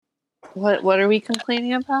What are we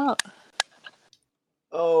complaining about?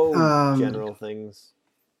 Oh, general things.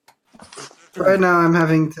 Right now, I'm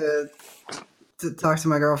having to talk to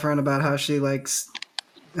my girlfriend about how she loves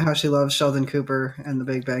Sheldon Cooper and The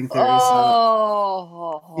Big Bang Theory.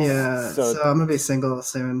 So I'm gonna be single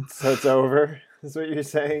soon. So it's over. Is what you're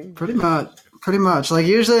saying? Pretty much. Like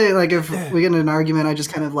usually, like if we get in an argument, I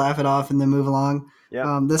just kind of laugh it off and then move along.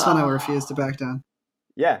 Yeah. This one I refuse to back down.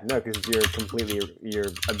 Yeah, no, because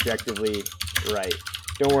you're objectively right.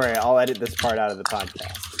 Don't worry, I'll edit this part out of the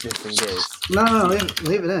podcast just in case. No,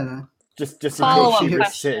 leave it in. Just in case she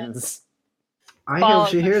rescinds. I hope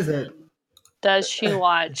she hears it. Does she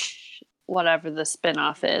watch whatever the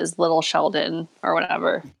spinoff is, Little Sheldon or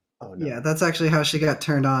whatever? Oh no. Yeah, that's actually how she got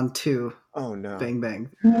turned on to. Oh no. Bang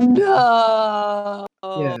Bang. No.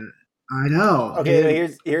 Yeah, I know. Okay, no,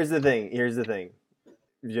 here's the thing.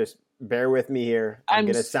 Just bear with me here. I'm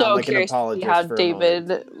gonna sound so like an apologist how for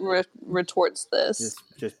David a moment. retorts this.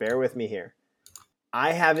 Just bear with me here.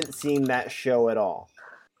 I haven't seen that show at all,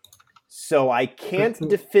 so I can't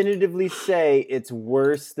definitively say it's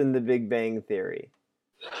worse than The Big Bang Theory.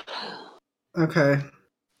 Okay.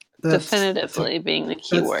 Definitively being the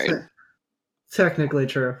key word. Technically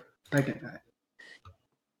true.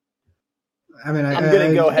 I'm gonna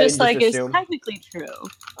go ahead and just assume. It's technically true.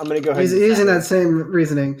 I'm gonna go ahead. He's using that same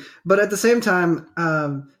reasoning, but at the same time,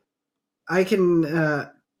 I can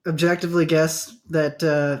objectively guess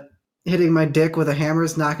that hitting my dick with a hammer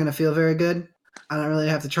is not going to feel very good. I don't really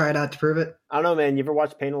have to try it out to prove it. I don't know, man. You ever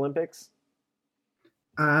watch Pain Olympics?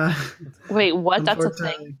 Wait, what? That's a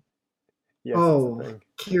thing. Yes, oh,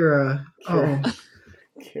 Kira. Oh,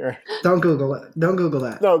 Kira. Don't Google it. Don't Google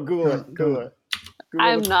that. No, Google it. Google it.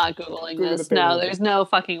 I'm not Googling this. No, there's no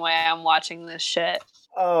fucking way I'm watching this shit.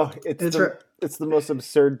 Oh, it's the most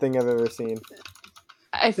absurd thing I've ever seen.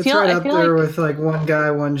 It's right up there with like one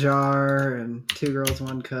guy, one jar, and 2 girls,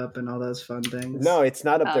 1 cup, and all those fun things. No, it's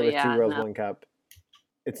not up there with 2 girls, 1 cup.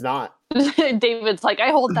 It's not. David's like,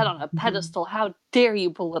 I hold that on a pedestal. How dare you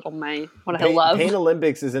belittle what I love? Pain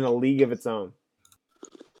Olympics is in a league of its own.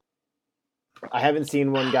 I haven't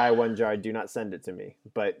seen One Guy, One Jar. Do not send it to me.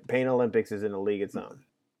 But Pain Olympics is in a league of its own.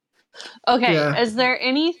 Okay, is there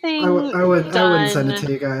anything I wouldn't send it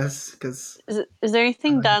to you guys. Cause... Is there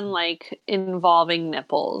anything done, like, involving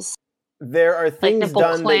nipples? There are things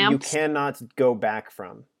done clamps? that you cannot go back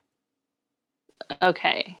from.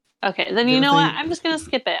 Okay, then you know what? I'm just going to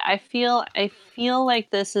skip it. I feel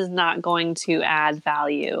like this is not going to add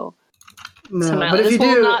value to my life. This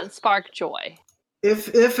will not spark joy.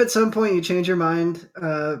 If at some point you change your mind,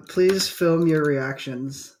 please film your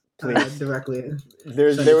reactions directly.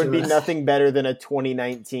 There would be nothing better than a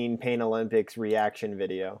 2019 Pain Olympics reaction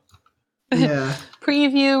video. Yeah.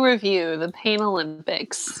 Preview review the Pain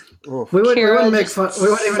Olympics. We wouldn't make fun. We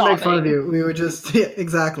wouldn't even make fun of you. We would just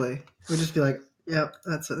exactly. We'd just be like, "Yep,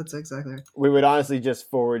 that's exactly." Right. We would honestly just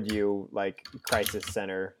forward you like crisis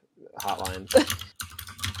center hotline.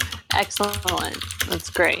 Excellent.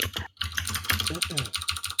 That's great.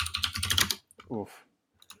 Oof.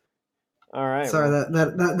 All right. Sorry,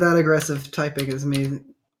 that aggressive typing is me.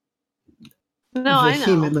 No,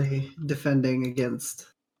 vehemently defending against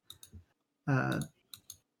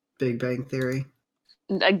Big Bang Theory.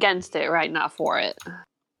 Against it, right? Not for it.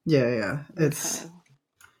 Yeah. It's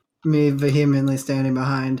me vehemently standing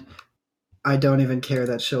behind. I don't even care.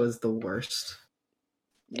 That show is the worst.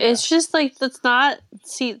 Yeah. It's just like that's not.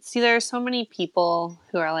 See, there are so many people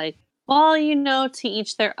who are like, well, to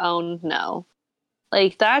each their own. No,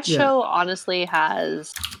 like that show honestly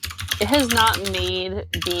has not made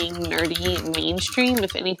being nerdy mainstream.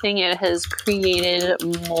 If anything, it has created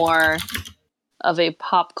more of a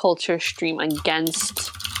pop culture stream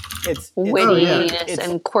against wittiness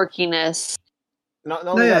and quirkiness. Not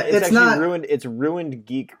only that, it's ruined. It's ruined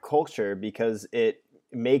geek culture because it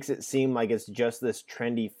makes it seem like it's just this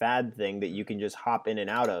trendy fad thing that you can just hop in and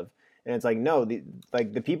out of. And it's like, no,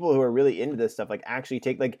 the people who are really into this stuff, like actually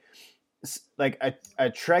take like a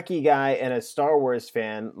Trekkie guy and a Star Wars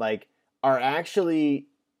fan, like are actually,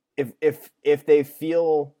 if they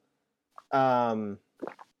feel adamantly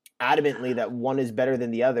that one is better than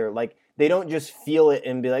the other, like they don't just feel it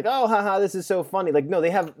and be like, oh, haha, this is so funny. Like, no, they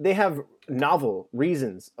have novel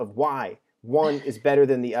reasons of why one is better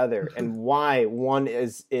than the other and why one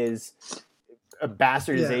is a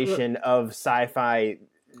bastardization of sci-fi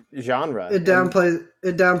genre. It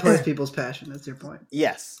downplays people's passion. That's your point.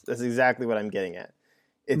 Yes, that's exactly what I'm getting at.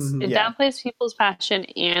 It downplays people's passion,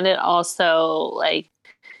 and it also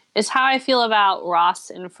is how I feel about Ross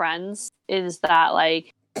and Friends. Is that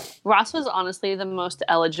like Ross was honestly the most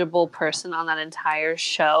eligible person on that entire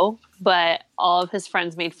show, but all of his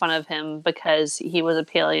friends made fun of him because he was a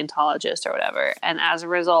paleontologist or whatever. And as a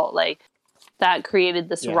result, like, that created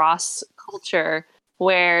this Ross culture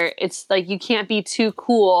where it's like you can't be too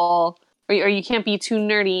cool or you can't be too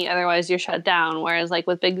nerdy, otherwise you're shut down. Whereas like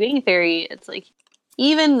with Big Bang Theory, it's like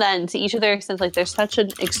even then, to each of their extents, like there's such an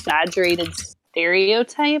exaggerated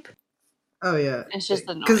stereotype. Oh yeah, it's just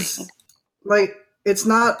annoying. Because like it's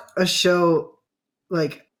not a show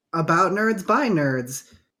like about nerds by nerds.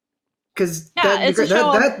 Because that's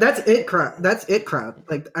it crowd. That's it crowd.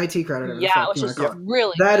 Like IT crowd. Whatever yeah, which is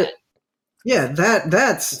really good. Yeah,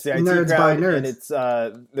 that's nerds by nerds. And it's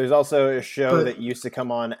there's also a show that used to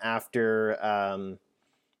come on after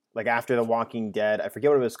after The Walking Dead. I forget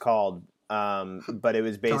what it was called. But it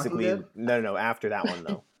was basically no after that one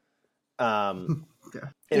though. And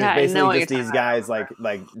it was basically just these guys like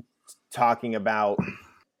talking about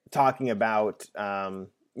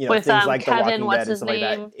with, things like Kevin, The Walking Dead and stuff like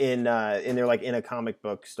that in they're like in a comic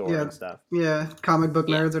book store and stuff. Yeah, comic book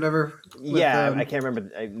nerds, whatever. I can't remember.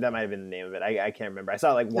 That might have been the name of it. I can't remember. I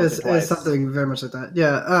saw it like once or twice. It's something very much like that.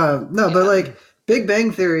 Yeah. But like Big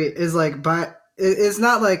Bang Theory is like it's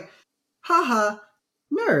not like haha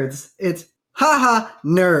nerds. It's haha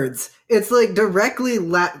nerds. It's like directly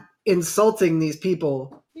insulting these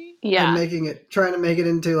people. Yeah. And trying to make it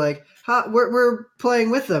into like we're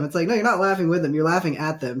playing with them. It's like, no, you're not laughing with them. You're laughing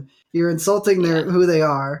at them. You're insulting who they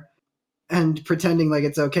are and pretending like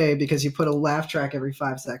it's okay because you put a laugh track every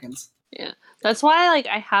 5 seconds. Yeah. That's why like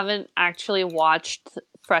I haven't actually watched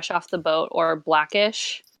Fresh Off the Boat or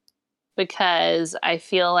Blackish, because I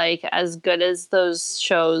feel like as good as those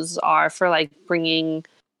shows are for like bringing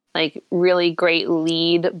like really great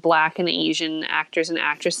lead Black and Asian actors and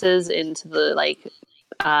actresses into the like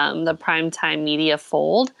the primetime media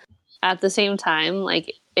fold, at the same time,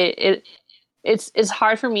 like it's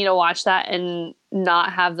hard for me to watch that and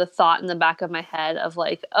not have the thought in the back of my head of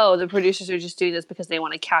like, oh, the producers are just doing this because they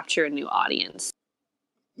want to capture a new audience.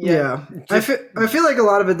 Yeah. I feel like a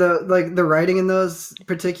lot of it, the writing in those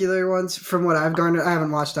particular ones, from what I've garnered, I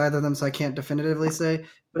haven't watched either of them, so I can't definitively say,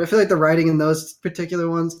 but I feel like the writing in those particular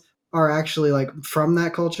ones are actually like from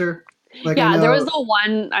that culture. Like, there was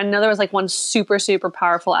I know there was like one super, super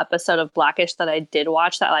powerful episode of Blackish that I did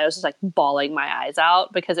watch that I was just like bawling my eyes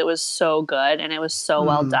out because it was so good and it was so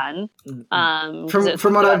well done.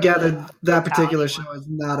 From what I've gathered, that particular show is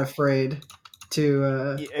not afraid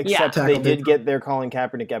to except they did get their Colin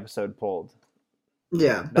Kaepernick episode pulled.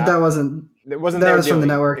 Yeah, but that wasn't. It wasn't. That was from the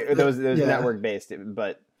network. It was network based,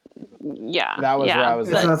 but that was where I was.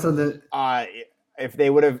 It's not something. If they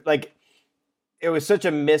would have like. It was such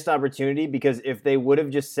a missed opportunity, because if they would have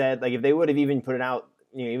just said, like, if they would have even put it out,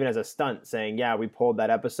 even as a stunt, saying, yeah, we pulled that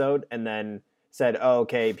episode, and then said, oh,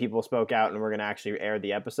 okay, people spoke out and we're going to actually air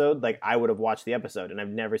the episode, like, I would have watched the episode, and I've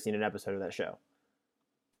never seen an episode of that show.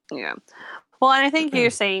 Yeah. Well, and I think you're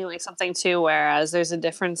saying, like, something, too, whereas there's a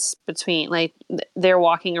difference between, like, they're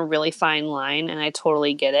walking a really fine line, and I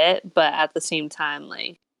totally get it, but at the same time,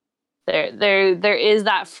 like, there is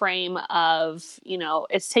that frame of,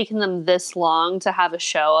 it's taken them this long to have a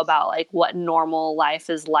show about like what normal life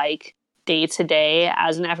is like day to day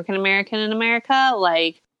as an African American in America.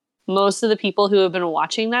 Like, most of the people who have been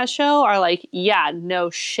watching that show are like, yeah, no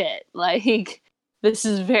shit. Like, this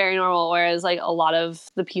is very normal. Whereas like a lot of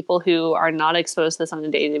the people who are not exposed to this on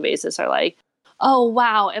a day-to-day basis are like, oh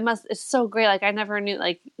wow, it's so great. Like, I never knew,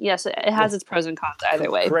 like, yes, it has its pros and cons either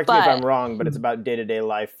way. Correct me if I'm wrong, but it's about day-to-day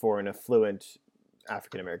life for an affluent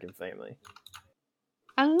African-American family.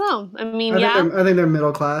 I don't know. I mean, I think they're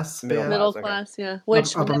middle class. Middle class, yeah.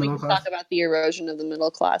 Which we can talk about the erosion of the middle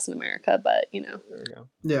class in America, but there we go.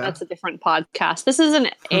 Yeah, that's a different podcast. This is an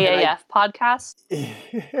AAF podcast.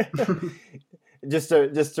 Just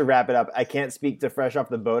to wrap it up, I can't speak to Fresh Off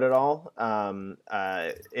the Boat at all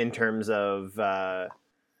in terms of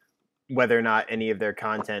whether or not any of their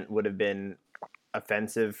content would have been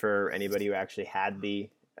offensive for anybody who actually had the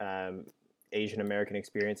Asian American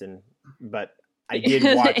experience. But I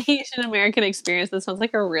did watch the Asian American experience. This sounds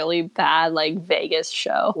like a really bad like Vegas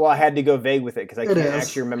show. Well, I had to go vague with it because I can't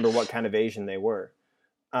actually remember what kind of Asian they were.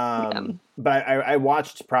 But I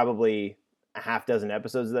watched probably a half dozen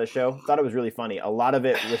episodes of that show. Thought it was really funny. A lot of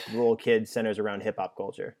it with little kids centers around hip hop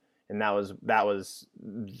culture, and that was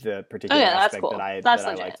the particular aspect cool. that I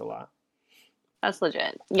liked a lot. That's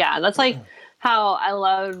legit. Yeah, that's like how I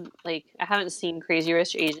love. Like, I haven't seen Crazy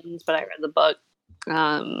Rich Asians, but I read the book,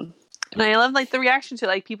 and I love like the reaction to it.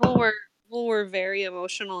 Like, people were very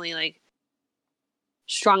emotionally like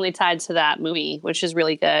strongly tied to that movie, which is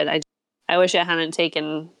really good. I wish it hadn't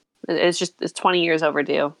taken It's 20 years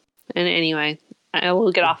overdue. And anyway, I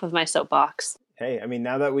will get off of my soapbox. Hey, I mean,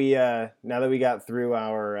 now that we got through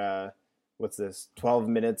our what's this, 12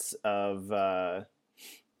 minutes of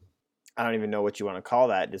I don't even know what you want to call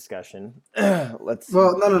that discussion.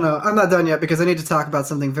 Well, no. I'm not done yet because I need to talk about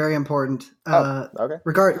something very important okay.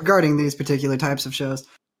 regarding these particular types of shows.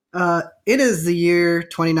 It is the year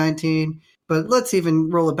 2019, but let's even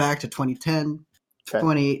roll it back to 2010,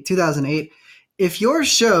 2008. If your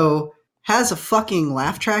show has a fucking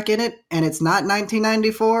laugh track in it and it's not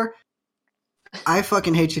 1994, I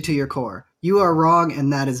fucking hate you to your core. You are wrong,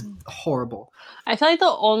 and that is horrible. I feel like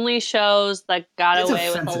the only shows that got away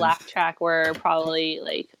with a laugh track were probably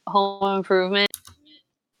like Home Improvement.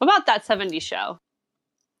 What about That 70s Show?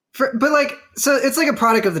 But like, so it's like a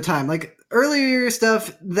product of the time. Like earlier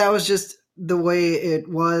stuff, that was just the way it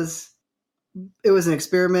was. It was an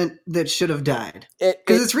experiment that should have died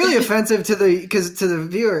because it's really offensive to the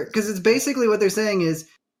viewer. Because it's basically what they're saying is,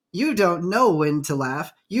 you don't know when to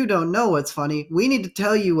laugh. You don't know what's funny. We need to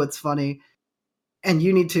tell you what's funny, and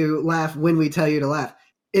you need to laugh when we tell you to laugh.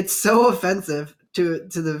 It's so offensive to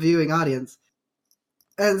the viewing audience.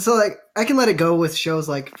 And so, like, I can let it go with shows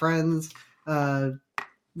like Friends,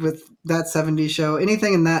 with That 70s Show,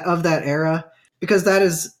 anything in that era, because that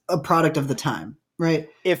is a product of the time, right?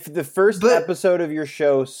 If the first episode of your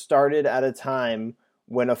show started at a time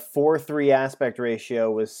when a 4:3 aspect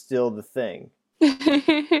ratio was still the thing,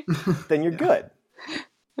 then you're good.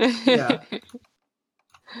 Yeah.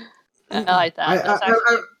 I like that. That's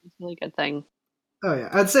actually a really good thing. Oh yeah,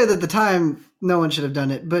 I'd say that at the time no one should have done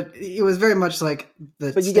it, but it was very much like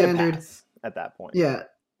the but you standard get a pass at that point. Yeah,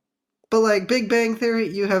 but like Big Bang Theory,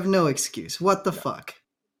 you have no excuse. What the fuck?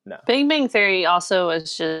 No. Big Bang Theory also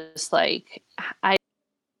is just like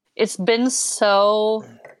it's been so.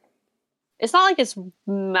 It's not like it's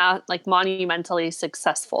like monumentally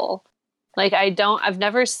successful. Like I've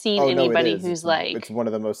never seen anybody who's like. It's one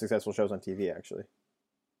of the most successful shows on TV, actually.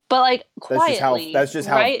 But like quietly, that's just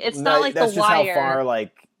how right? It's not like The Wire. That's just how far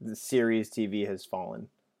like the series TV has fallen.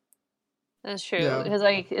 That's true because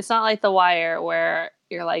like it's not like The Wire where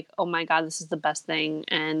you're like, oh my god, this is the best thing,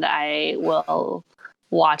 and I will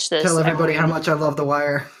watch this. Tell everybody how much I love The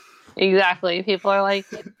Wire. Exactly. People are like,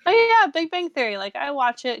 oh yeah, Big Bang Theory. Like I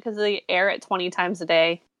watch it because they air it 20 times a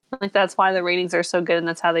day. Like that's why the ratings are so good, and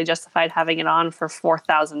that's how they justified having it on for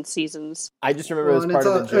 4,000 seasons. I just remember it was part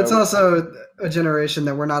of the joke. It's also a generation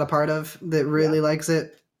that we're not a part of that really likes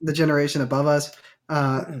it. The generation above us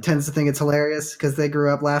tends to think it's hilarious because they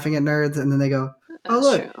grew up laughing at nerds, and then they go, "Oh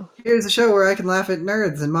look, here's a show where I can laugh at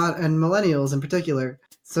nerds and millennials in particular."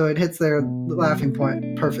 So it hits their laughing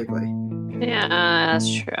point perfectly. Yeah,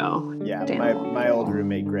 that's true. Yeah, my old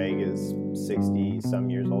roommate Greg is 60-some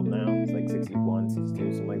years old now. He's like 61,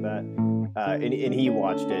 62, something like that. And he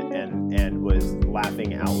watched it and was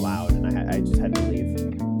laughing out loud, and I just had to leave.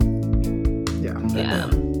 Yeah.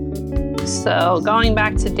 So going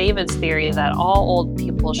back to David's theory that all old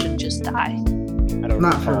people should just die. I don't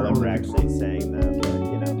recall ever actually saying that, but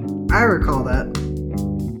you know. I recall that.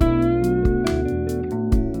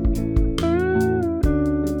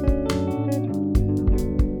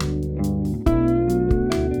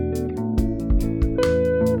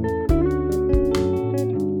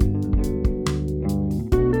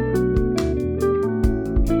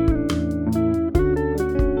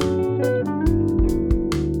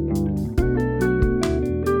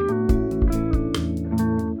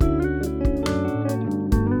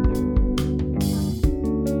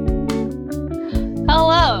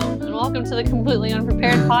 To the Completely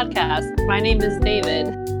Unprepared podcast. My name is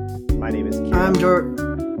David. My name is Kira. I'm George.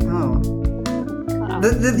 Oh.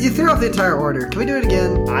 You threw off the entire order. Can we do it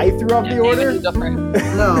again? I threw off the order?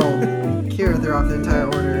 No. Kira threw off the entire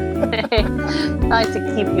order. I like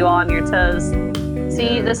to keep you on your toes.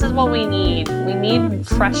 See, this is what we need. We need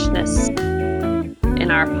freshness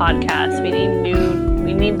in our podcast. We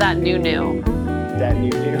need that new. That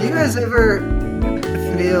new. Do you guys ever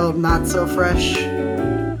feel not so fresh?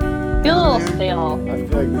 Feel a little stale. I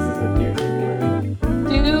feel like this is a new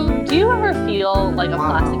commercial. Do you ever feel like a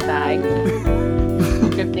plastic bag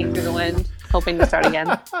drifting through the wind, hoping to start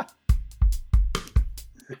again?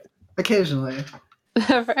 Occasionally.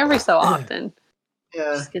 Every so often.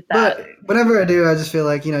 Yeah. Just get that. But whenever I do, I just feel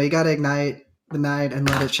like, you gotta ignite the night and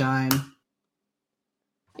let it shine.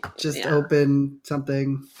 Just open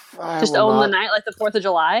something. Just own the night like the 4th of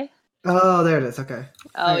July? Oh, there it is. Okay.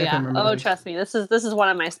 Oh, yeah. Oh, trust me. This is one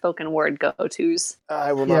of my spoken word go-tos.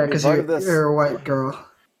 I will not be part of this. You're a white girl.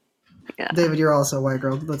 Yeah. David, you're also a white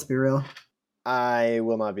girl. Let's be real. I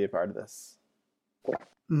will not be a part of this.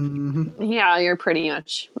 Mm-hmm. Yeah, you're pretty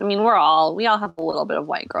much. I mean, we all have a little bit of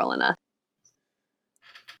white girl in us.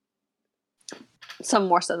 Some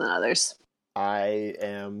more so than others. I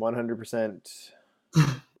am 100%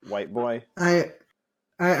 white boy.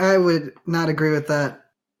 I would not agree with that.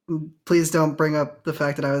 Please don't bring up the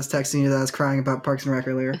fact that I was texting you that I was crying about Parks and Rec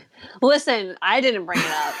earlier. Listen, I didn't bring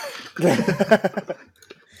it up.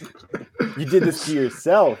 You did this to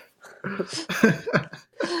yourself.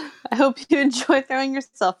 I hope you enjoy throwing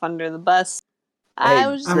yourself under the bus.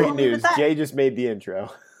 Hey, great news. Jay just made the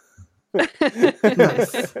intro.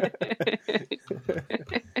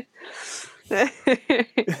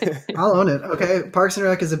 I'll own it. Okay, Parks and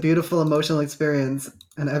Rec is a beautiful emotional experience,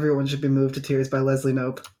 and everyone should be moved to tears by Leslie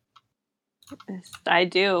Knope. I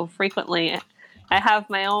do frequently. I have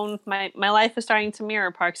my own. My life is starting to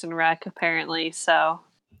mirror Parks and Rec, apparently. So,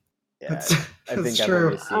 yeah, I think I've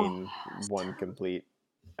only seen one complete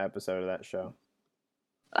episode of that show.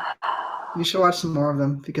 You should watch some more of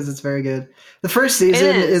them because it's very good. The first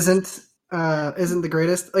season isn't the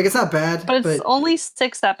greatest. Like, it's not bad, but it's only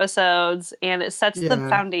 6 episodes, and it sets the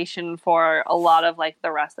foundation for a lot of like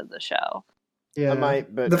the rest of the show. Yeah,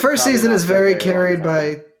 the first season is very carried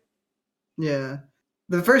by. Yeah,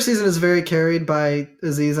 the first season is very carried by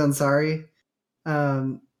Aziz Ansari.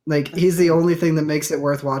 Like, he's the only thing that makes it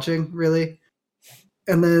worth watching, really.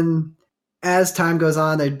 And then as time goes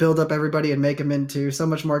on, they build up everybody and make them into so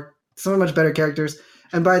much better characters.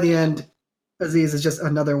 And by the end, Aziz is just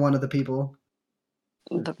another one of the people.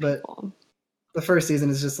 But the first season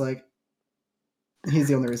is just like, he's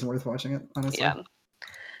the only reason worth watching it, honestly.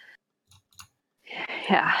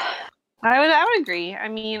 Yeah. I would agree. I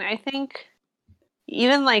mean, I think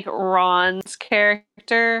even like Ron's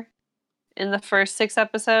character in the first 6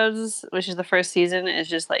 episodes, which is the first season, is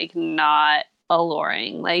just like not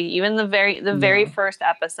alluring. Like, even the very first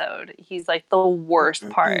episode, he's like the worst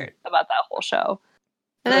part about that whole show.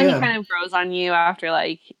 And then he kind of grows on you after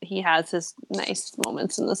like he has his nice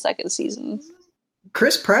moments in the second season.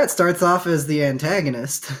 Chris Pratt starts off as the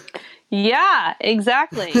antagonist. Yeah,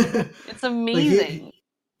 exactly. It's amazing.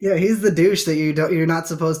 Like he's the douche that you're not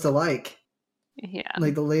supposed to like. Yeah.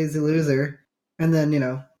 Like the lazy loser. And then,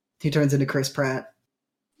 he turns into Chris Pratt.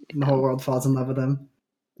 And the whole world falls in love with him.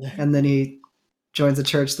 And then he joins a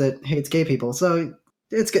church that hates gay people. So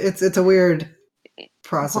it's a weird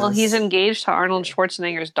process. Well, he's engaged to Arnold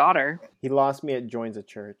Schwarzenegger's daughter. He lost me at joins a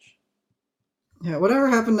church. Yeah, whatever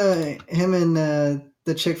happened to him and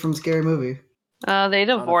the chick from Scary Movie? They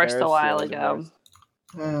divorced a while ago.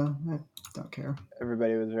 I don't care.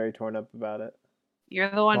 Everybody was very torn up about it. You're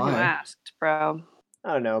the one who asked, bro.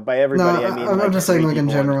 I don't know. By everybody, I mean I'm just saying, like, in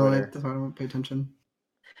general, that's why I don't pay attention.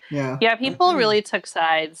 Yeah. Yeah, people really took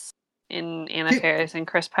sides in Anna Faris and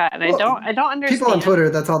Chris Pratt, and I don't understand. People on Twitter,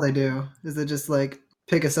 that's all they do, is they just like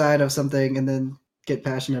pick a side of something and then get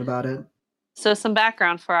passionate about it. So, some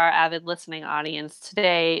background for our avid listening audience.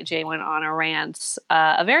 Today, Jay went on a rant,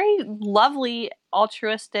 a very lovely,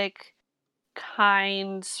 altruistic,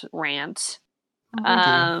 kind rant,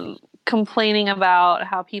 complaining about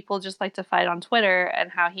how people just like to fight on Twitter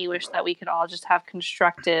and how he wished that we could all just have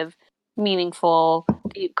constructive, meaningful,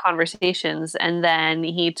 deep conversations. And then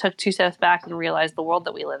he took 2 steps back and realized the world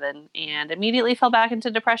that we live in and immediately fell back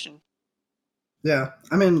into depression. Yeah,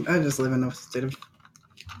 I mean, I just live in a state of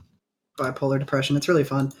bipolar depression. It's really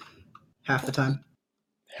fun. Half the time.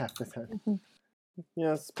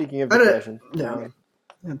 Yeah, speaking of depression.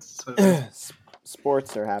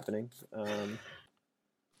 Sports are happening.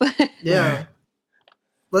 Yeah.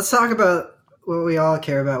 Let's talk about what we all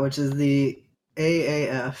care about, which is the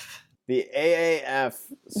AAF. The AAF.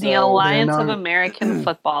 The Alliance of American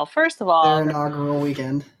Football. First of all, their inaugural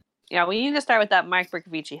weekend. Yeah, we need to start with that Mike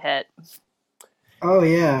Brkovici hit. Oh,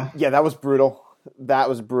 yeah. Yeah, that was brutal. That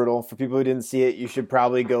was brutal. For people who didn't see it, you should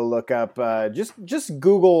probably go look up, just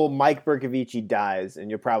Google Mike Brkovici dies, and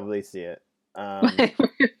you'll probably see it. Mike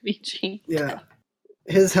Brkovici. Yeah.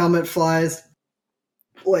 His helmet flies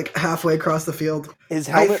like halfway across the field. His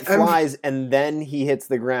helmet flies, and then he hits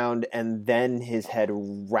the ground, and then his head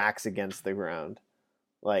racks against the ground.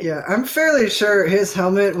 Like, yeah, I'm fairly sure his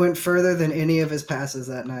helmet went further than any of his passes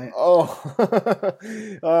that night. Oh,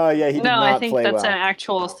 yeah, he did not play well. No, I think that's an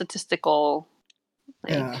actual statistical.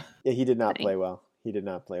 Yeah, he did not play well. He did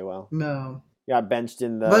not play well. No. Got benched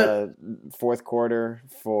in the fourth quarter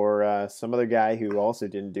for some other guy who also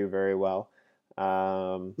didn't do very well.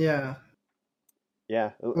 Yeah.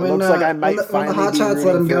 Yeah, it looks like I might finally be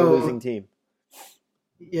rooting for a losing team.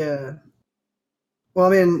 Yeah. Well, I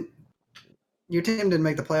mean, your team didn't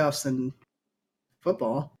make the playoffs in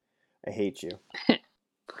football. I hate you.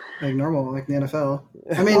 like normal, like the NFL.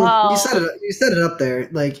 I mean, you set it up there.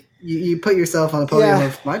 Like you put yourself on the podium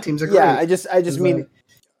of my teams are great. Yeah, I just mean,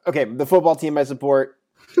 okay, the football team I support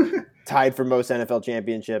tied for most NFL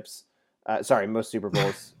championships. Most Super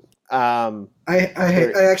Bowls. I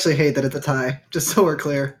actually hate that it's a tie. Just so we're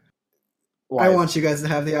clear. Why? I want you guys to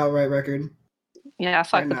have the outright record. Yeah,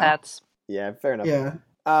 fuck the Pats. Yeah, fair enough. Yeah.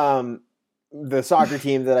 The soccer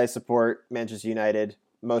team that I support, Manchester United,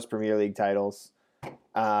 most Premier League titles.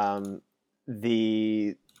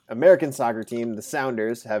 The American soccer team, the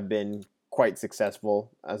Sounders, have been quite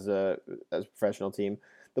successful as a professional team.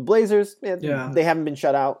 The Blazers, they haven't been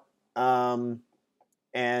shut out.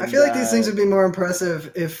 And I feel like these things would be more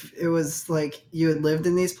impressive if it was like you had lived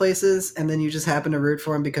in these places and then you just happened to root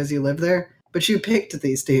for them because you lived there. But you picked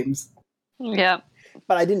these teams. Yeah.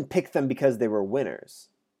 But I didn't pick them because they were winners.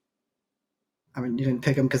 I mean, you didn't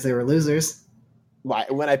pick them because they were losers. Why?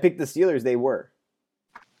 When I picked the Steelers, they were.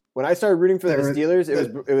 When I started rooting for the Steelers,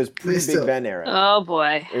 it was pre-Big Ben era. Oh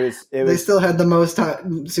boy! It was. They still had the most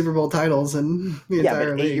Super Bowl titles in the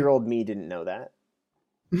entire league. 8-year-old me didn't know that.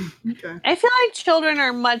 Okay. I feel like children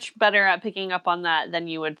are much better at picking up on that than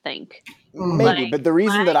you would think. Maybe, but the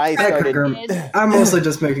reason that I started... I'm mostly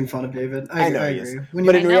just making fun of David. I know he is.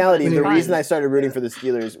 But in reality, the reason I started rooting for the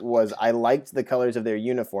Steelers was I liked the colors of their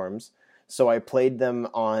uniforms, so I played them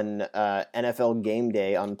on NFL Game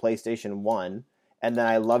Day on PlayStation 1, and then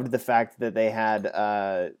I loved the fact that they had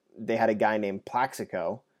a guy named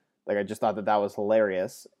Plaxico. Like, I just thought that was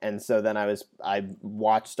hilarious. And so then I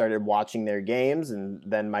started watching their games, and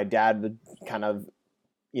then my dad would kind of,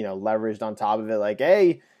 leveraged on top of it, like,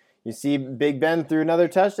 hey, you see Big Ben threw another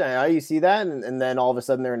touchdown. Oh, you see that? And then all of a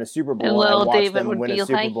sudden they're in a Super Bowl. And little David would be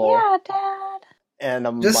like, yeah, Dad. And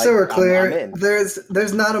I'm just so we're clear,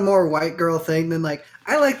 there's not a more white girl thing than like,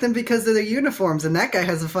 I like them because of their uniforms, and that guy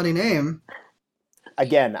has a funny name.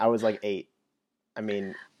 Again, I was like 8. I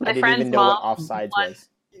mean, I didn't even know what offsides was.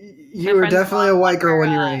 You were definitely a white girl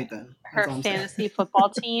when you were 8 then. Her fantasy football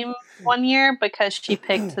team one year because she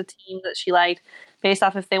picked a team that she liked based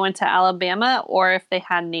off if they went to Alabama or if they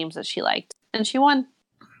had names that she liked. And she won.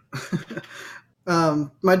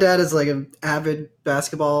 My dad is like an avid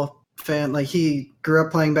basketball fan. Like, he grew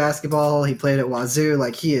up playing basketball. He played at Wazoo.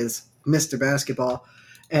 Like, he is Mr. Basketball.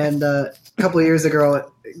 And a couple years ago,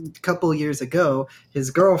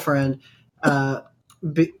 his girlfriend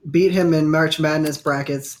beat him in March Madness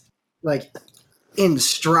brackets, like, in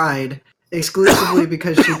stride, exclusively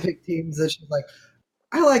because she picked teams that she's like,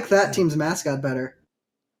 I like that team's mascot better.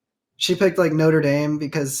 She picked like Notre Dame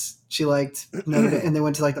because she liked Notre Dame, and they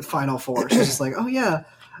went to like the Final Four. She's just like, oh yeah,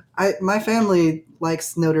 my family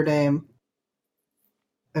likes Notre Dame.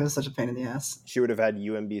 It was such a pain in the ass. She would have had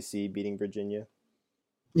UMBC beating Virginia.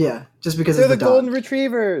 Yeah, just because they're of the Golden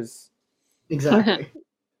Retrievers. Exactly.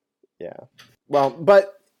 Yeah. Well,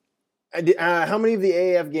 but how many of the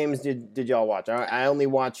AAF games did y'all watch? I only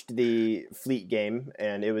watched the Fleet game,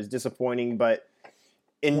 and it was disappointing. But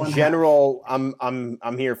in general,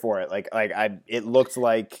 I'm here for it. It looks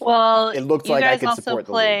like I could support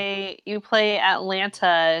the league. You play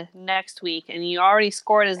Atlanta next week, and you already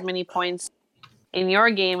scored as many points in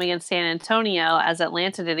your game against San Antonio as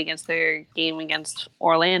Atlanta did against their game against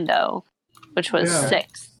Orlando, which was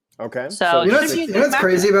 6. Okay. So you know what's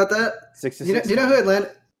crazy about that? 6 to 6. Do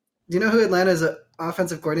you know who Atlanta's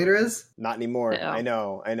offensive coordinator is? Not anymore.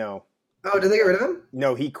 No. I know. Oh, did they get rid of him?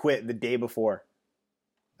 No, he quit the day before.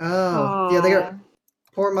 Oh. Yeah, they got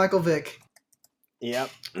poor Michael Vick. Yep.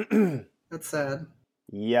 That's sad.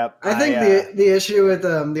 Yep. I think the issue with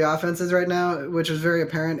the offenses right now, which was very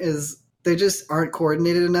apparent, is they just aren't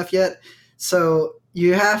coordinated enough yet. So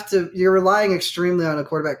you're relying extremely on a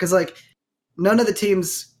quarterback because like none of the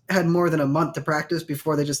teams had more than a month to practice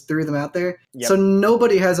before they just threw them out there. Yep. So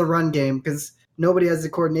nobody has a run game because nobody has the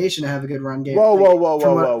coordination to have a good run game. Whoa.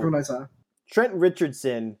 From what I saw. Trent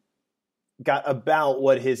Richardson got about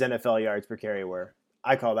what his NFL yards per carry were.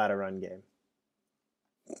 I call that a run game.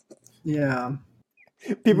 Yeah.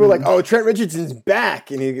 People were like, oh, Trent Richardson's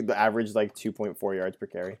back. And he averaged like 2.4 yards per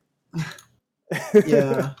carry.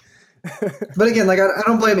 Yeah. But again, like I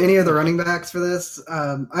don't blame any of the running backs for this.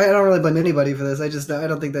 I don't really blame anybody for this. I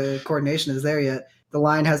don't think the coordination is there yet. The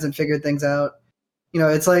line hasn't figured things out.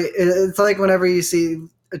 It's like whenever you see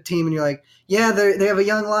a team and you're like, yeah, they have a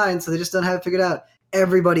young line, so they just don't have it figured out.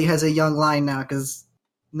 Everybody has a young line now because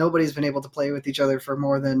nobody's been able to play with each other for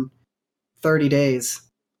more than 30 days.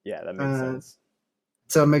 Yeah, that makes sense.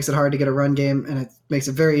 So it makes it hard to get a run game, and it makes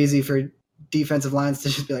it very easy for defensive lines to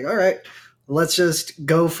just be like, all right, let's just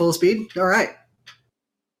go full speed. All right.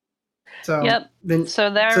 So yep. then that's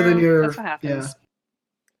what happens. Yeah.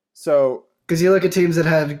 So Because you look at teams that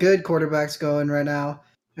have good quarterbacks going right now,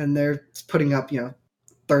 and they're putting up,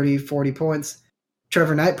 30, 40 points.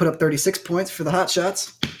 Trevor Knight put up 36 points for the Hot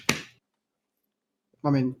Shots. I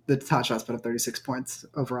mean, the Hot Shots put up 36 points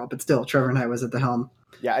overall, but still, Trevor Knight was at the helm.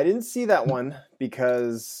 Yeah, I didn't see that one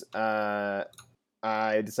because I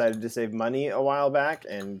decided to save money a while back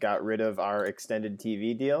and got rid of our extended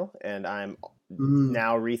TV deal, and I'm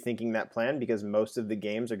now rethinking that plan because most of the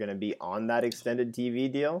games are going to be on that extended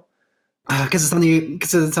TV deal. Because it's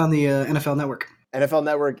on the NFL Network. NFL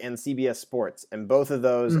Network and CBS Sports, and both of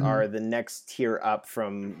those are the next tier up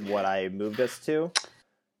from what I moved us to.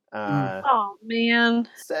 Oh man,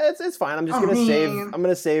 it's fine. I'm just gonna save. I'm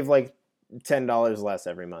gonna save like $10 less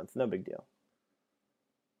every month. No big deal.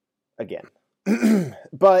 Again,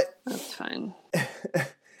 but that's fine.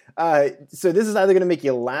 So this is either gonna make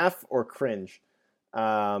you laugh or cringe,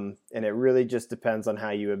 and it really just depends on how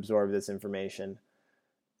you absorb this information.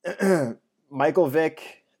 Michael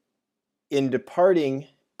Vick, in departing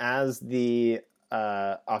as the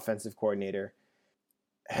offensive coordinator,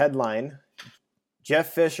 headline: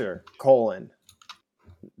 Jeff Fisher,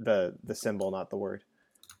 the symbol, not the word.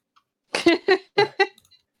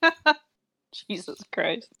 Jesus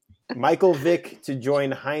Christ. Michael Vick to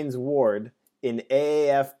join Hines Ward in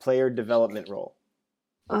AAF player development role.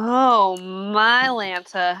 Oh, my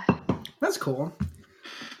Lanta. That's cool.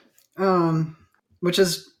 Which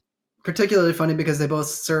is particularly funny because they both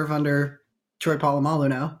serve under Troy Polamalu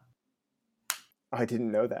now. I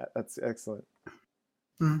didn't know that. That's excellent.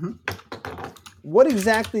 Mm-hmm. What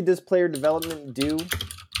exactly does player development do?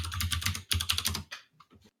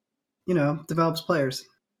 Develops players.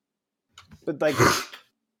 But like,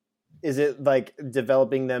 is it like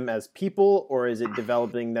developing them as people, or is it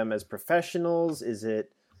developing them as professionals? Is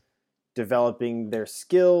it developing their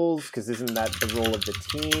skills? Because isn't that the role of the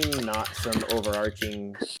team, not some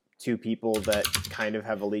overarching two people that kind of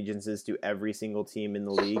have allegiances to every single team in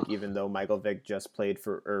the league, even though Michael Vick just played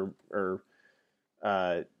for or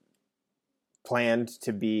planned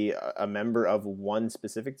to be a member of one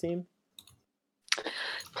specific team?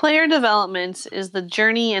 Player development is the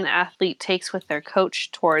journey an athlete takes with their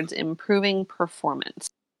coach towards improving performance.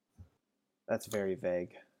 That's very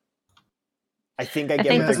vague. I think I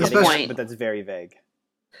get what they're getting at, but that's very vague.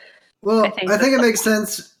 Well, I think it makes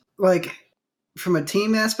sense, like, from a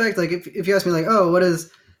team aspect. Like, if you ask me, like, oh, what is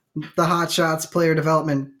the Hot Shots player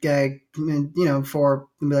development gag, for,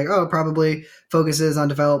 and be like, oh, probably focuses on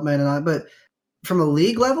development and all, but from a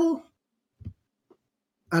league level,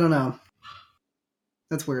 I don't know.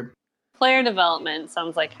 That's weird. Player development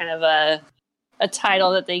sounds like kind of a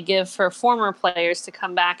title that they give for former players to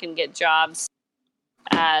come back and get jobs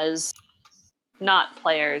as not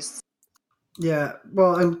players. Yeah,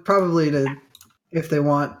 well, and probably if they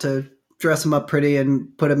want to dress them up pretty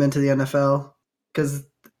and put them into the NFL, because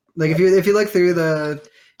like if you look through the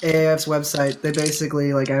AAF's website, they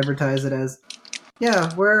basically like advertise it as,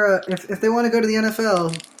 yeah, we're if they want to go to the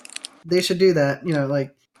NFL, they should do that.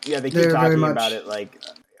 Yeah, they keep talking about it like,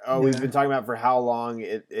 we've been talking about for how long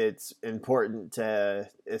it's important to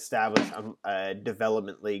establish a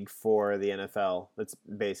development league for the NFL. That's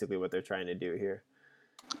basically what they're trying to do here.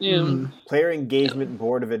 Yeah. Player Engagement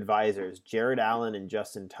Board of Advisors, Jared Allen and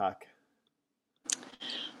Justin Tuck.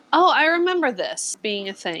 Oh, I remember this being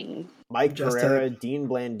a thing. Mike Pereira, Dean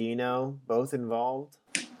Blandino, both involved.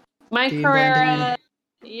 Mike Pereira,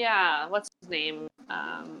 yeah, what's his name?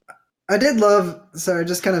 I did love, sorry,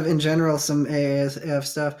 just kind of in general, some AAF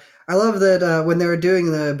stuff. I love that when they were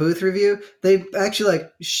doing the booth review, they actually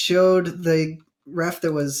showed the ref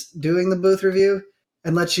that was doing the booth review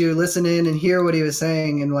and let you listen in and hear what he was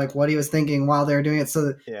saying and what he was thinking while they were doing it, so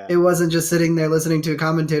that it wasn't just sitting there listening to a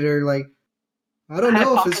commentator I don't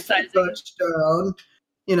know if his foot touched down.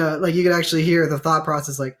 You could actually hear the thought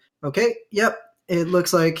process, okay, yep, it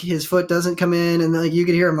looks like his foot doesn't come in, and you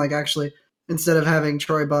could hear him actually, instead of having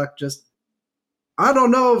Troy Buck just, I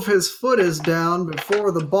don't know if his foot is down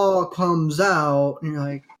before the ball comes out. And you're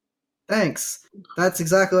like, thanks. That's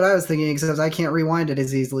exactly what I was thinking, except I can't rewind it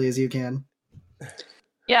as easily as you can.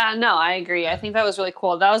 Yeah, no, I agree. I think that was really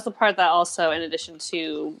cool. That was the part that also, in addition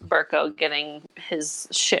to Burko getting his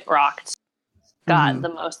shit rocked, got the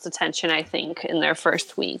most attention, I think, in their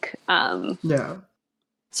first week. Yeah.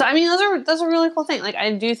 So, I mean, that's a really cool thing.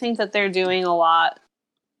 I do think that they're doing a lot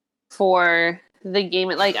for the game.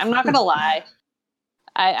 I'm not going to lie.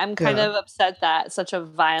 I'm kind of upset that such a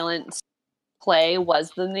violent play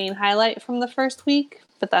was the main highlight from the first week,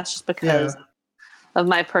 but that's just because of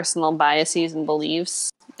my personal biases and beliefs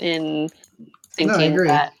in thinking. No, I agree.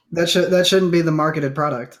 That shouldn't be the marketed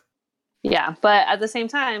product. Yeah, but at the same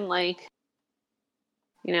time,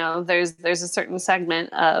 You know, there's a certain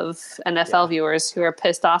segment of NFL viewers who are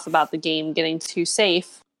pissed off about the game getting too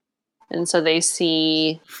safe, and so they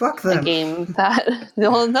see a game that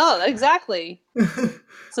no, exactly.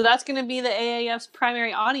 So that's going to be the AAF's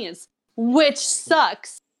primary audience, which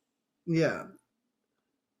sucks. Yeah,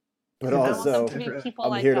 but also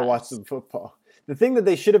I'm here to watch some football. The thing that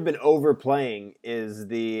they should have been overplaying is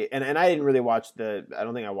and I didn't really watch I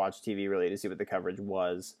don't think I watched TV really to see what the coverage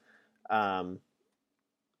was.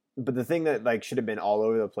 But the thing that like should have been all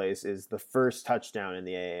over the place is the first touchdown in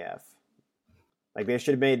the AAF. Like they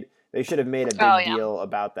should have made a big deal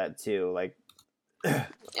about that too. Like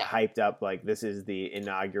hyped up like this is the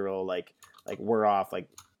inaugural like we're off like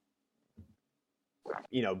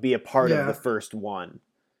be a part of the first one.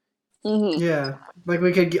 Mm-hmm. Yeah, like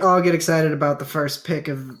we could all get excited about the first pick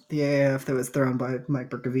of the AAF that was thrown by Mike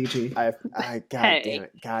Bercovici.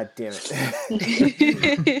 God damn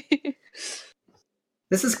it.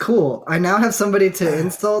 This is cool. I now have somebody to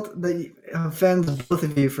insult that offends both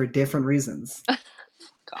of you for different reasons.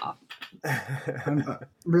 God. I'm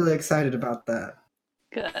really excited about that.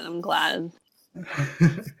 Good, I'm glad.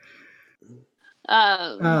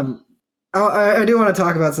 I do want to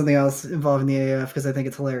talk about something else involving the AAF because I think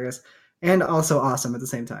it's hilarious and also awesome at the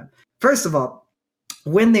same time. First of all,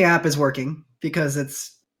 when the app is working, because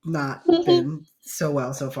it's not been so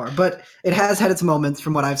well so far, but it has had its moments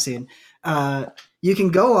from what I've seen. You can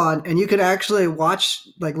go on and you can actually watch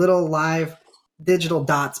like little live digital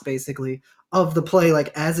dots basically of the play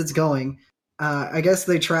like as it's going. I guess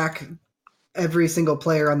they track every single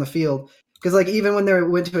player on the field because like even when they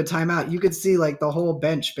went to a timeout, you could see like the whole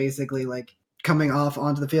bench basically like coming off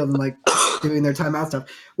onto the field and like doing their timeout stuff,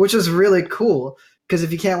 which is really cool because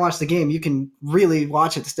if you can't watch the game, you can really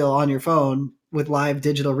watch it still on your phone with live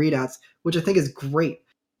digital readouts, which I think is great.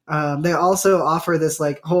 They also offer this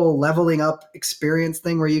like whole leveling up experience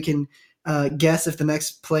thing where you can guess if the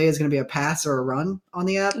next play is going to be a pass or a run on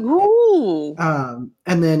the app. Ooh. And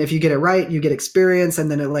then if you get it right, you get experience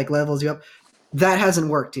and then it like levels you up. That hasn't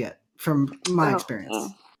worked yet from my experience.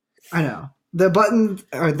 I know. The buttons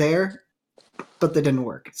are there, but they didn't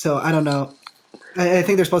work. So I don't know. I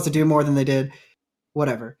think they're supposed to do more than they did.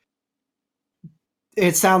 Whatever.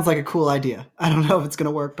 It sounds like a cool idea. I don't know if it's going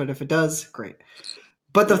to work, but if it does, great.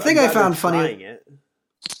 But the thing I found funny,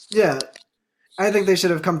 yeah, I think they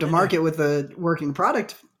should have come to market with a working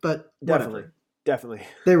product, but definitely,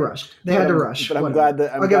 they rushed. They had to rush. But I'm glad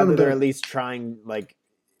that they're at least trying like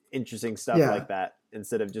interesting stuff like that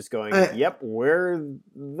instead of just going, "Yep, we're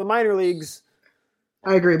the minor leagues."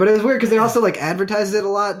 I agree, but it was weird because they also like advertised it a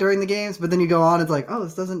lot during the games, but then you go on, it's like, oh,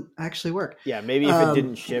 this doesn't actually work. Yeah, maybe if it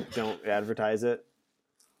didn't ship, don't advertise it.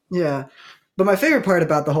 Yeah, but my favorite part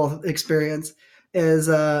about the whole experience is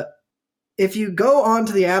if you go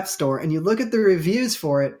onto the App Store and you look at the reviews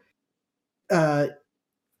for it,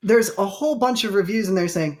 there's a whole bunch of reviews in there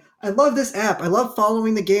saying, I love this app. I love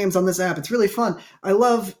following the games on this app. It's really fun. I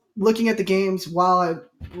love looking at the games while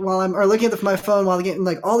I'm looking at my phone while getting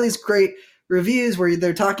like all these great reviews where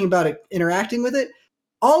they're talking about it, interacting with it.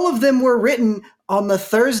 All of them were written on the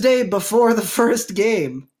Thursday before the first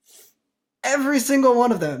game. Every single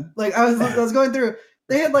one of them. Like I was going through.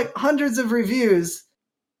 They had like hundreds of reviews,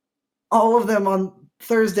 all of them on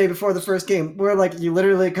Thursday before the first game, where like you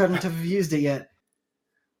literally couldn't have used it yet.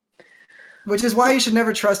 Which is why you should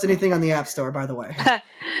never trust anything on the App Store, by the way.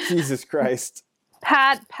 Jesus Christ.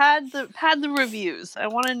 Pad the reviews. I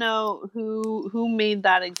want to know who made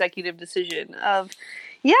that executive decision of,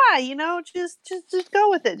 just go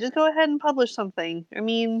with it. Just go ahead and publish something. I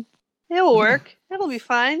mean, it'll work. It'll be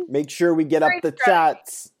fine. Make sure we get up the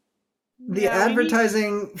chats. The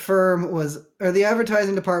advertising firm the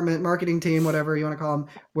advertising department, marketing team, whatever you want to call them,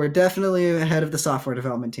 were definitely ahead of the software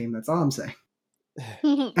development team. That's all I'm saying.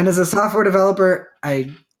 And as a software developer,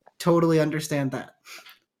 I totally understand that.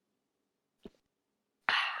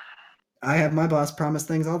 I have my boss promise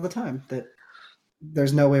things all the time that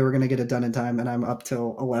there's no way we're going to get it done in time, and I'm up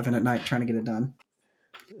till 11 at night trying to get it done.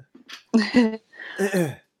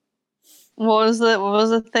 What was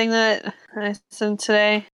the thing that I sent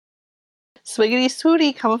today? Swiggity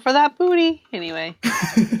swooty, coming for that booty. Anyway.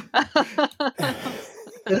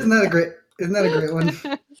 Isn't that a great one?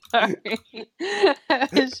 Sorry. I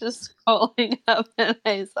was just scrolling up and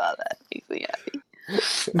I saw that. Makes me happy.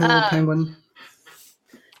 Little penguin.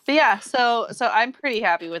 But yeah, so I'm pretty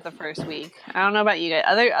happy with the first week. I don't know about you guys.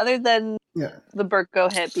 Other than the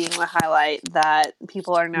Burko hit being the highlight that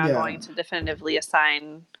people are now going to definitively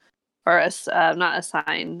assign, or not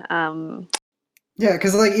assign. Yeah,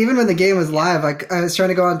 because like even when the game was live, I was trying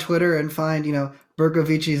to go on Twitter and find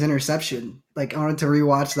Berkovici's interception. Like I wanted to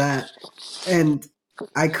rewatch that, and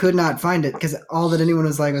I could not find it because all that anyone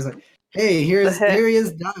was like, "Hey, here he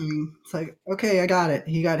is dying." It's like, okay, I got it.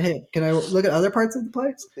 He got hit. Can I look at other parts of the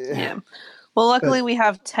place? Yeah. Well, luckily we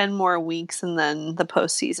have 10 more weeks and then the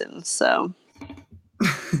postseason. So.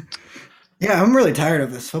 Yeah, I'm really tired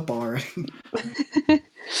of this football already.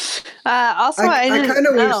 Also, I kind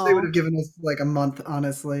of wish they would have given us like a month,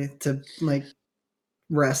 honestly, to like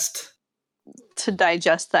rest, to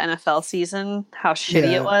digest the NFL season, how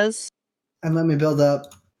shitty it was, and let me build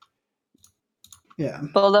up. Yeah,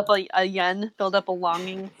 build up build up a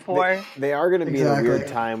longing for. They are going to be in a weird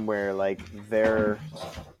time where like their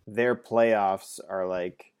playoffs are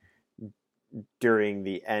like during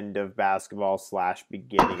the end of basketball /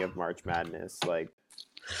 beginning of March Madness, like.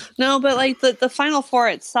 No, but like the Final Four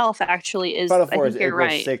itself actually is. Final Four I think is you're April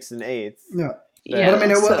right. 6th and 8th. No. Yeah, but I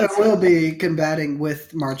mean, it will be combating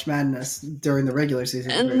with March Madness during the regular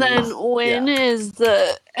season. And then when is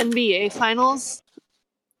the NBA Finals?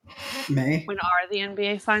 May. When are the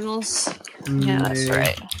NBA Finals? Yeah, that's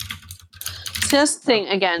right. Just think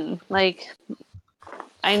again, like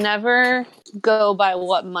I never go by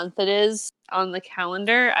what month it is on the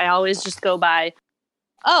calendar. I always just go by,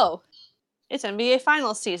 oh, it's NBA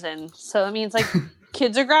Finals season. So that means like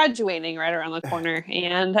kids are graduating right around the corner,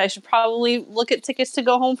 and I should probably look at tickets to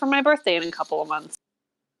go home for my birthday in a couple of months.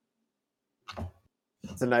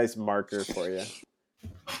 It's a nice marker for you.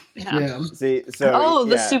 Yeah. See, so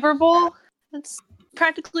the Super Bowl? It's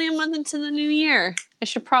practically a month into the new year. I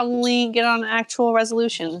should probably get on actual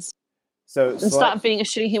resolutions. So and stop being a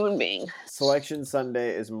shitty human being. Selection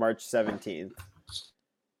Sunday is March 17th.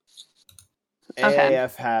 Okay.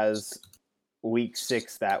 AAF has week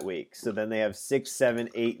 6 that week. So then they have 6, 7,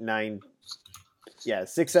 8, 9. Yeah,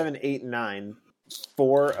 6, 7, 8, 9.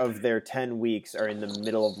 4 of their 10 weeks are in the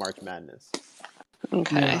middle of March Madness.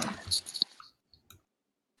 Okay. Yeah.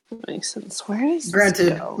 That makes sense. Where is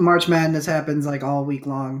Granted, March Madness happens like all week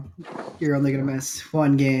long. You're only going to miss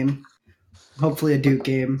one game. Hopefully a Duke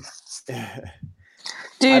game.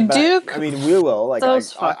 Dude, Duke. I mean, we will. Like,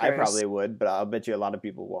 I probably would, but I'll bet you a lot of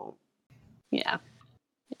people won't. Yeah.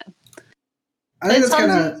 I think that's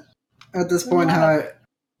kind of at this point how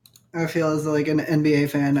I feel as like an NBA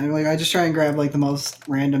fan. I just try and grab like the most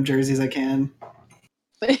random jerseys I can.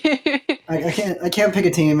 I can't pick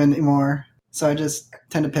a team anymore, so I just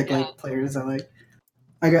tend to pick like players I like.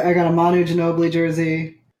 I got a Manu Ginobili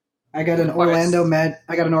jersey. I got an Orlando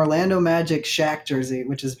Magic Shaq jersey,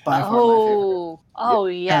 which is by far my favorite. Oh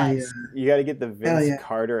yes. Yeah. You got to get the Vince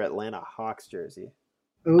Carter Atlanta Hawks jersey.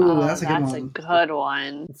 Ooh, that's a good one. That's a good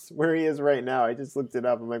one. It's where he is right now. I just looked it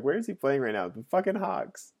up. I'm like, where is he playing right now? The fucking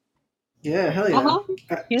Hawks. Yeah, hell yeah.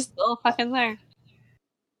 Uh-huh. He's still fucking there.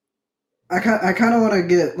 I kind of want to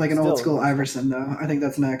get like an old school Iverson though. I think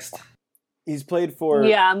that's next. He's played for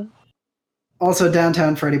also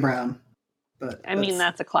downtown Freddie Brown. But I mean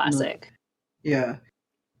that's a classic. Yeah.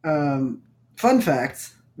 Fun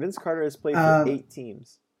fact. Vince Carter has played for 8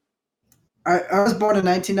 teams. I was born in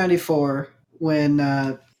 1994 when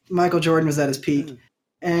Michael Jordan was at his peak,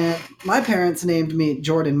 and my parents named me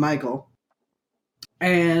Jordan Michael.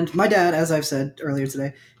 And my dad, as I've said earlier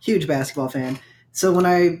today, huge basketball fan. So when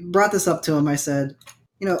I brought this up to him, I said,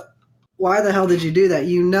 why the hell did you do that?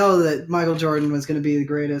 You know that Michael Jordan was going to be the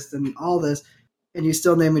greatest and all this, and you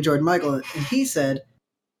still named me Jordan Michael. And he said,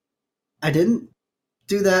 I didn't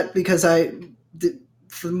do that because I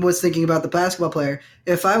was thinking about the basketball player.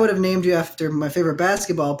 If I would have named you after my favorite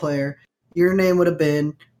basketball player, your name would have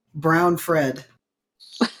been Brown Fred.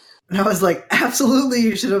 And I was like, absolutely,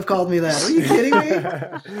 you should have called me that. Are you kidding me?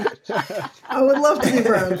 I would love to be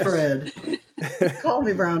Brown Fred. Call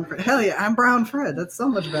me Brown Fred. Hell yeah, I'm Brown Fred. That's so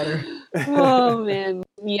much better. Oh, man.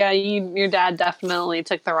 Yeah, your dad definitely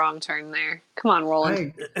took the wrong turn there. Come on,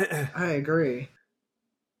 Roland. I agree.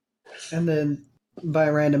 And then, by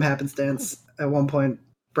random happenstance, at one point,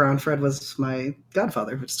 Brown Fred was my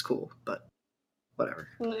godfather, which is cool, but whatever.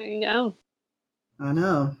 There you go. I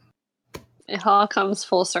know. It all comes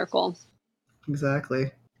full circle.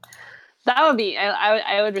 Exactly. That would be.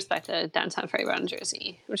 I would respect a downtown Freddie Brown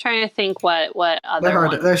jersey. I'm trying to think what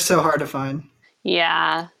other. They're so hard to find.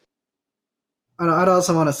 Yeah. I'd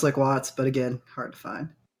also want a Slick Watts, but again, hard to find.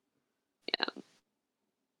 Yeah.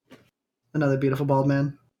 Another beautiful bald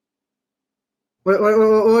man. What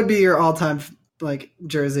would be your all-time like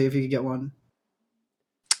jersey if you could get one?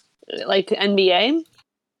 Like NBA?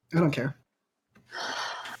 I don't care.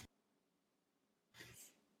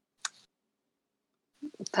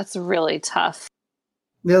 That's really tough.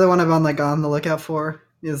 The other one I'm on the lookout for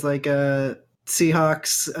is like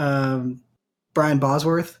Seahawks Brian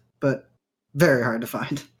Bosworth, but very hard to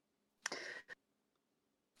find.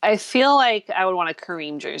 I feel like I would want a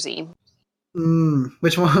Kareem jersey.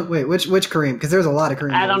 Which one? Wait, which Kareem? Because there's a lot of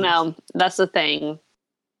Kareem. I don't know. That's the thing.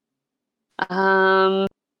 I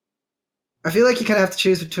feel like you kind of have to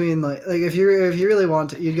choose between like if you really want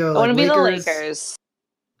to, you'd go. Like, I want to be the Lakers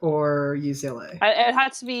or UCLA. It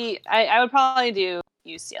had to be. I would probably do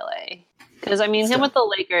UCLA because I mean him with the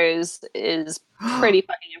Lakers is pretty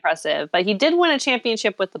fucking impressive. But he did win a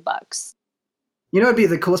championship with the Bucks. You know, what'd be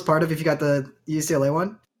the coolest part of if you got the UCLA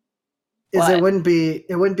one? Is it wouldn't be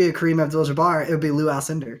a Kareem Abdul-Jabbar. It would be Lou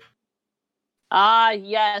Alcindor.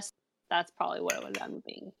 Yes, that's probably what it would end up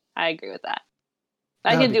being. I agree with that.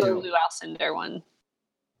 I could do a Lou Alcindor one.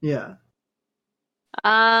 Yeah.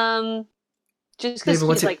 Just because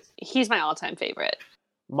he's my all-time favorite.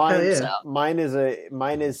 Mine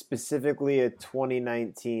is specifically a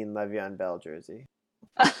 2019 Le'Veon Bell jersey.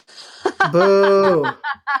 Boo!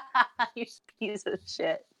 You piece of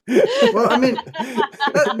shit. Well, I mean,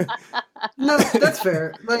 that's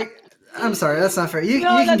fair. Like, I'm sorry, that's not fair.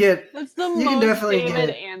 That's the most David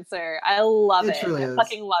answer. I love it. I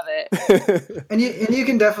fucking love it. and you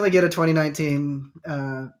can definitely get a 2019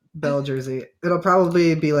 Bell jersey. It'll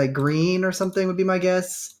probably be like green or something would be my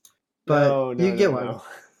guess. But you can get one. No.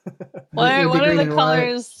 What are the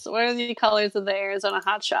colors? What are the colors of the Arizona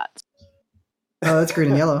Hot Shots? Oh, that's green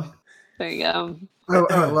and yellow. There you go.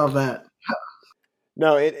 I love that.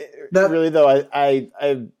 No, really though. I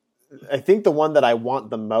think the one that I want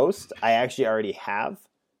the most, I actually already have,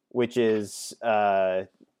 which is the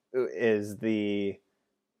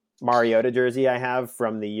Mariota jersey I have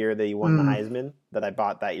from the year that he won the Heisman that I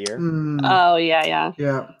bought that year. Oh yeah.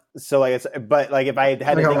 So like if I had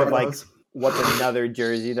to think of like what's another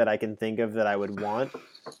jersey that I can think of that I would want,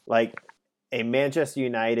 like a Manchester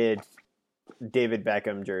United David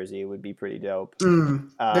Beckham jersey would be pretty dope.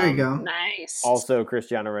 There you go. Nice. Also,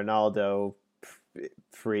 Cristiano Ronaldo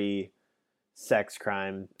free sex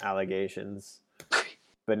crime allegations,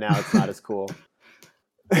 but now it's not as cool.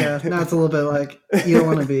 Yeah, now it's a little bit like you don't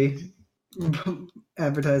want to be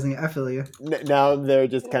advertising it. I feel you. Now they're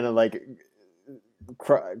just kind of like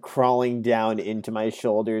crawling down into my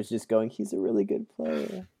shoulders, just going, "He's a really good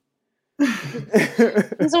player."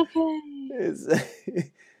 It's okay.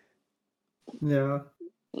 Yeah.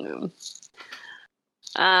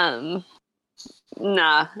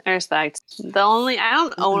 Nah, I respect. I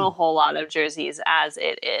don't own a whole lot of jerseys as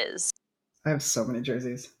it is. I have so many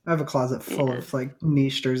jerseys. I have a closet full of like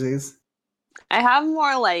niche jerseys. I have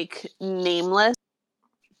more like nameless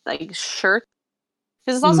like shirts.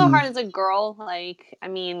 Because it's also hard as a girl. Like, I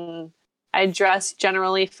mean, I dress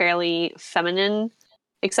generally fairly feminine,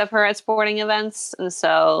 except for at sporting events. And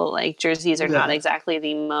so, like, jerseys are not exactly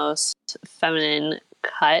the most feminine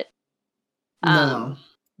cut. No.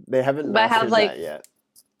 They haven't mastered that yet.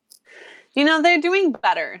 You know, they're doing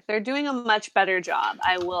better. They're doing a much better job,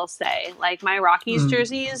 I will say. Like, my Rockies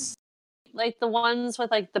jerseys, like the ones with,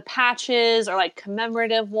 like, the patches or, like,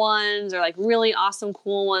 commemorative ones or, like, really awesome,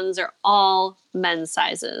 cool ones are all men's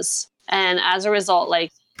sizes. And as a result,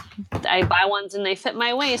 like, I buy ones and they fit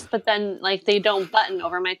my waist, but then, like, they don't button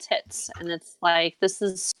over my tits. And it's like, this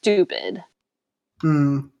is stupid.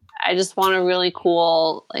 I just want a really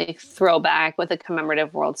cool, like, throwback with a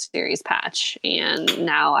commemorative World Series patch. And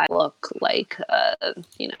now I look like a,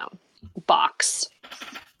 box.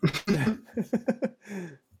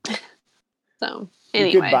 So,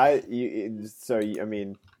 anyway. You could buy I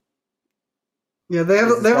mean. Yeah, they have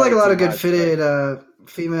like a lot of good fitted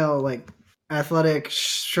female, like, athletic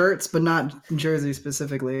shirts, but not jerseys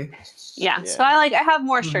specifically. Yeah. So I have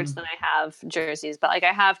more shirts than I have jerseys, but like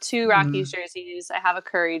I have 2 Rockies jerseys, I have a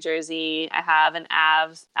Curry jersey, I have an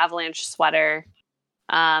Avalanche sweater,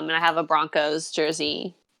 and I have a Broncos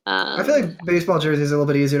jersey. I feel like baseball jerseys are a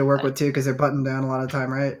little bit easier to work with too because they're buttoned down a lot of the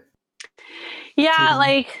time, right? Yeah,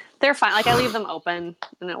 like they're fine. Like I leave them open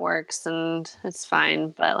and it works and it's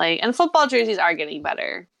fine. But and football jerseys are getting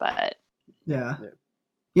better. But yeah.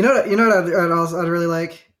 You know what I'd really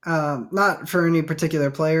like? Not for any particular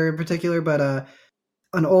player in particular, but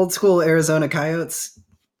an old school Arizona Coyotes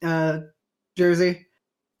jersey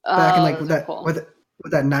back in like that cool. with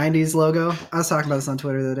that 90s logo. I was talking about this on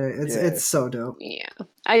Twitter the other day. It's so dope. Yeah.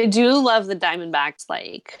 I do love the Diamondbacks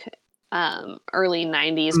early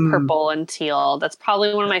 90s purple and teal. That's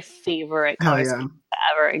probably one of my favorite colors to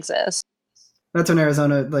ever exist. That's when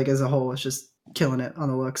Arizona as a whole is just killing it on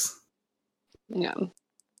the looks. Yeah.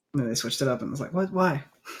 And then they switched it up and was like, what? Why?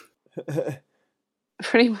 That's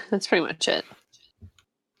pretty much it.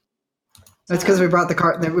 That's because we brought the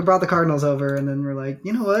Cardinals over, and then we're like,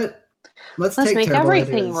 you know what? Let's take make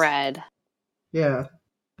everything ideas. Red. Yeah.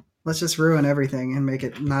 Let's just ruin everything and make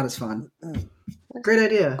it not as fun. Great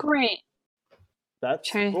idea. Great. That's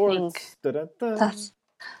trying sports. to think.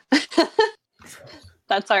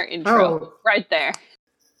 That's our intro right there.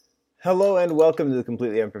 Hello and welcome to the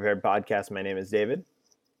Completely Unprepared Podcast. My name is David.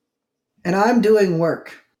 And I'm doing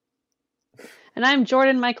work. And I'm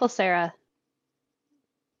Jordan Michael Sarah.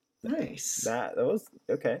 Nice. That was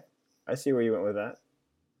okay. I see where you went with that.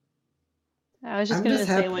 I was just going to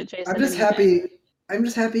say what Jason. I'm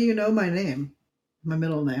just happy you know my name, my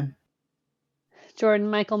middle name. Jordan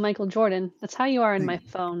Michael Jordan. That's how you are in my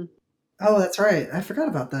phone. Oh, that's right. I forgot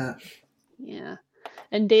about that. Yeah.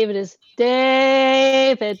 And David is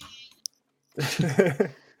David.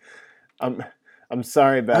 I'm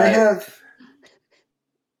sorry about I have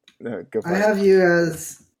you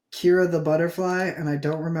as Kira the butterfly, and I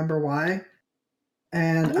don't remember why.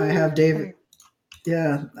 And I have David.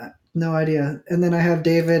 Yeah, no idea. And then I have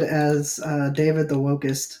David as David the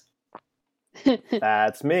Wokest.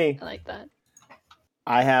 That's me. I like that.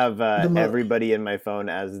 I have everybody in my phone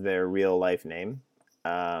as their real life name.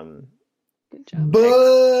 Good job.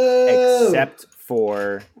 Except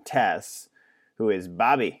for Tess, who is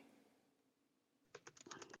Bobby.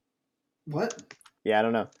 What? Yeah, I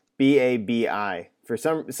don't know. Babi. For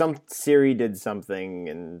some Siri did something,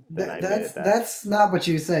 and then I made it that. That's not what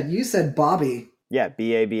you said. You said Bobby. Yeah,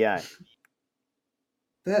 Babi.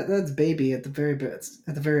 That's baby at the very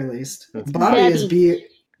least. That's Bobby is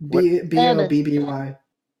Bobby.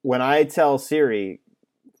 When I tell Siri,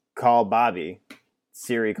 call Bobby,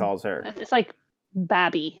 Siri calls her. It's like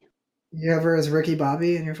Babby. You have her as Ricky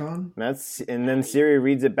Bobby in your phone? And then Siri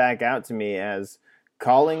reads it back out to me as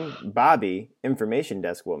calling Bobby information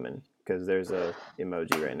desk woman, because there's a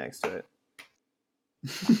emoji right next to it.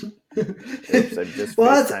 Oops, I just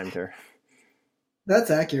FaceTimed her. That's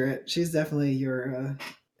accurate. She's definitely your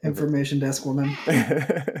information desk woman.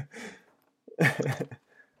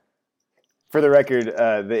 For the record,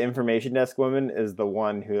 the information desk woman is the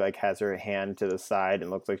one who like has her hand to the side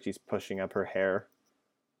and looks like she's pushing up her hair.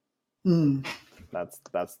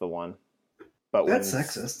 That's the one. But that's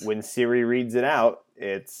sexist. When Siri reads it out,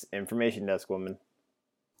 it's information desk woman.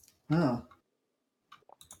 Oh.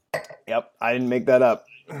 Yep, I didn't make that up.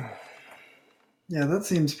 Yeah, that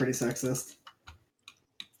seems pretty sexist.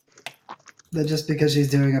 That just because she's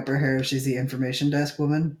doing up her hair, she's the information desk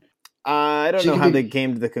woman? I don't know how they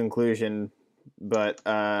came to the conclusion, but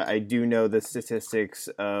I do know the statistics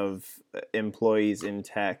of employees in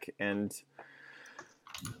tech and...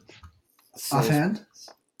 Offhand?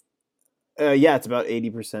 Yeah, it's about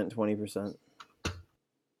 80%, 20%.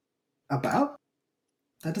 About?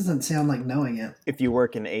 That doesn't sound like knowing it. If you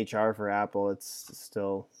work in HR for Apple, it's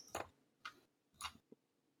still...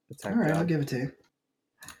 All right, I'll give it to you.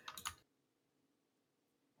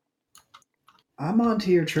 I'm on to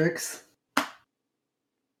your tricks.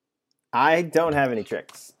 I don't have any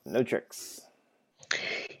tricks. No tricks.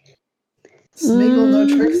 Smeagol, no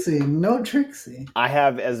Trixie. No Trixie. I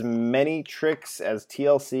have as many tricks as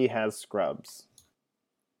TLC has Scrubs.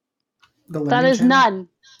 That is none.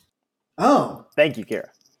 Oh. Thank you, Kira.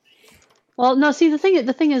 Well, no, see, the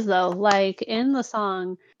thing is, though, like, in the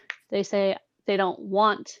song, they say they don't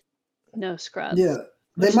want no Scrubs. Yeah.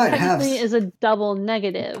 They might have. Is a double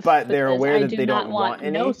negative. But they're aware that they don't want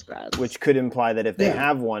any, no Scrubs. which could imply that if they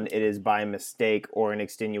have one, it is by mistake or an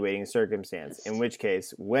extenuating circumstance. In which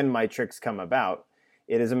case, when my tricks come about,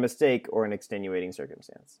 it is a mistake or an extenuating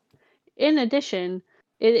circumstance. In addition,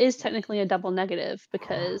 it is technically a double negative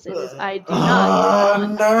because it is I do not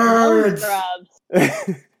want no Scrubs.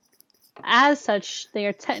 As such, they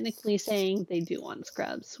are technically saying they do want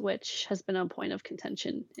Scrubs, which has been a point of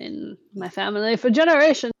contention in my family for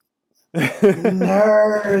generations.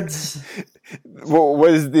 Nerds. Well,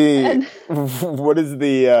 what is the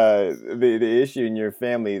issue in your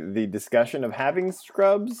family? The discussion of having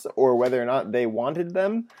Scrubs, or whether or not they wanted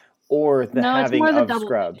them, or the having of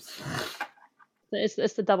Scrubs?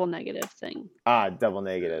 It's the double negative thing. Double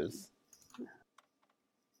negatives.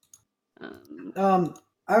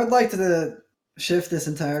 I would like to shift this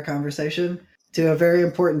entire conversation to a very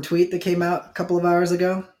important tweet that came out a couple of hours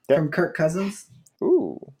ago from Kirk Cousins.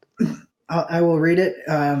 Ooh. I will read it.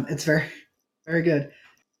 It's very, very good.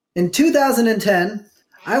 In 2010,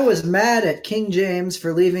 I was mad at King James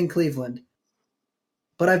for leaving Cleveland.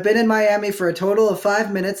 But I've been in Miami for a total of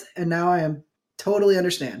 5 minutes, and now I am totally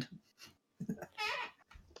understand.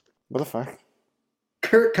 What the fuck?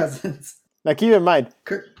 Kirk Cousins. Now, keep in mind,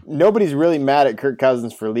 nobody's really mad at Kirk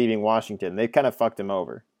Cousins for leaving Washington. They kind of fucked him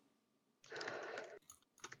over.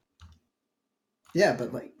 Yeah,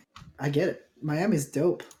 but, like, I get it. Miami's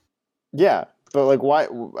dope. Yeah, But like, why?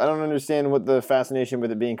 I don't understand what the fascination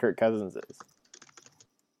with it being Kirk Cousins is.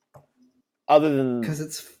 Other than because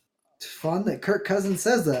it's fun that Kirk Cousins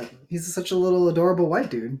says that. He's such a little adorable white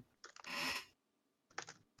dude.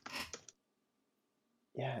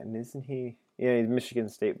 Yeah, and isn't he? Yeah, he's a Michigan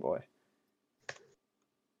State boy.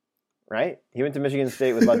 Right? He went to Michigan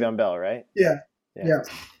State with Le'Veon Bell, right? Yeah.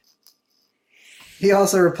 He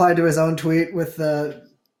also replied to his own tweet with the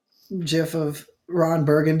gif of Ron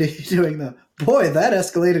Burgundy doing the, boy, that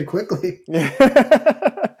escalated quickly.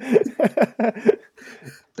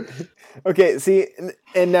 Okay, see,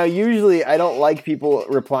 and now usually I don't like people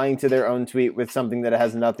replying to their own tweet with something that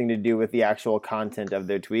has nothing to do with the actual content of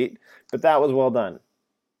their tweet, but that was well done.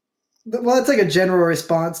 Well, it's like a general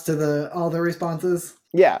response to all the responses.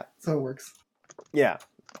 Yeah. So it works. Yeah.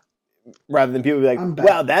 Rather than people be like,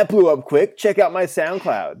 wow, that blew up quick. Check out my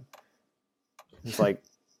SoundCloud. It's like,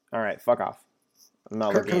 all right, fuck off. I'm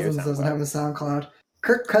not Kirk looking at your Cousins doesn't SoundCloud. have a SoundCloud.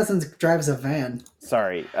 Kirk Cousins drives a van.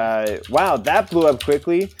 Sorry. Wow, that blew up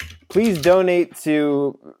quickly. Please donate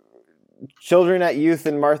to Children at Youth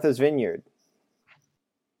in Martha's Vineyard.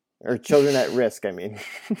 Or Children at Risk, I mean.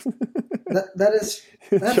 That's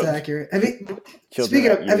accurate. Have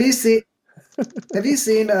you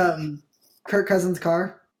seen Kirk Cousins'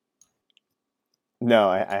 car? No,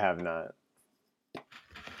 I have not.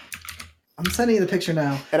 I'm sending you the picture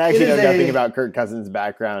now. And I actually know nothing about Kirk Cousins'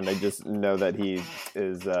 background. I just know that he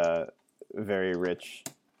is very rich.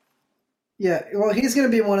 Yeah, well, he's going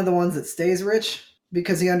to be one of the ones that stays rich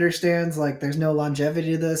because he understands, like, there's no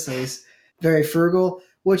longevity to this, so he's very frugal,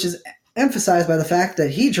 which is emphasized by the fact that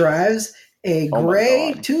he drives a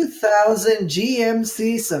gray 2000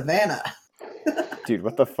 GMC Savannah. Dude,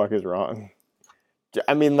 what the fuck is wrong?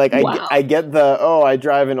 I mean, like, wow. I get I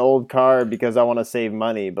drive an old car because I want to save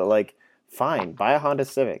money, but, like, fine, buy a Honda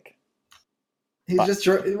Civic. He's just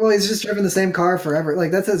driven the same car forever.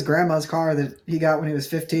 Like, that's his grandma's car that he got when he was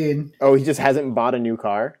 15. Oh, he just hasn't bought a new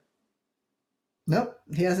car? Nope,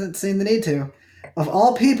 he hasn't seen the need to. Of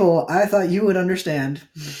all people, I thought you would understand.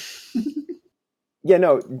 Yeah,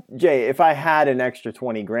 no, Jay, if I had an extra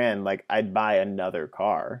 20 grand, like, I'd buy another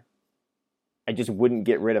car. I just wouldn't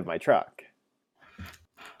get rid of my truck.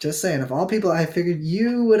 Just saying, of all people, I figured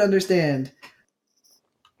you would understand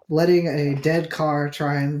letting a dead car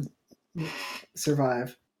try and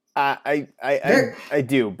survive. I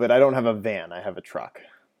do, but I don't have a van. I have a truck.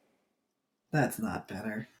 That's not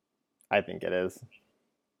better. I think it is.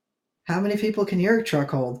 How many people can your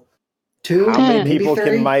truck hold? 2? How many people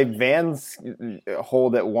 30? can my vans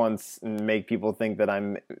hold at once and make people think that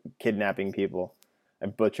I'm kidnapping people? I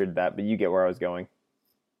butchered that, but you get where I was going.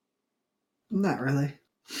 Not really.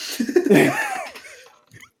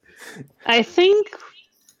 I think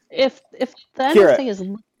if the NSA is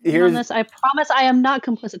looking on this, I promise I am not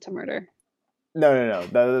complicit to murder. No.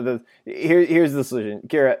 Here's the solution.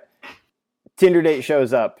 Kira, Tinder date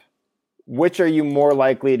shows up. Which are you more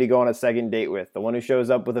likely to go on a second date with? The one who shows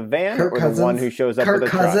up with a van or the one who shows up with a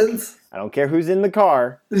truck? I don't care who's in the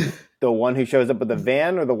car. The one who shows up with a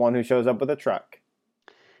van or the one who shows up with a truck?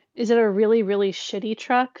 Is it a really, really shitty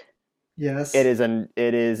truck? Yes. It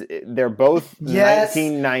is. They're both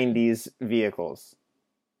 1990s vehicles.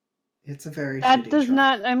 It's a very that shitty does truck.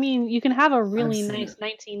 not. I mean, you can have a really nice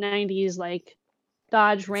 1990s like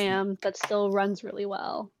Dodge Ram that still runs really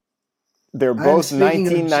well. They're both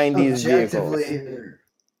 1990s vehicles.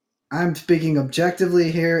 I'm speaking objectively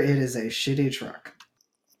here. It is a shitty truck.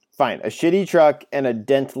 Fine, a shitty truck and a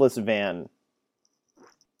dentless van.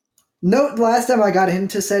 Note, last time I got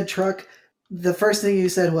into said truck, the first thing you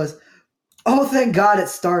said was, "Oh, thank God it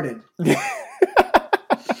started."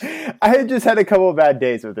 I had just had a couple of bad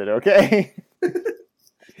days with it, okay?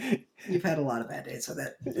 You've had a lot of bad days with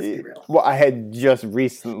it. Let's be real. Well, I had just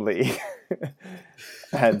recently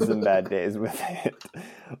had some bad days with it.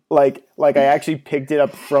 Like I actually picked it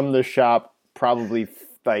up from the shop probably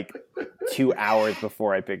like 2 hours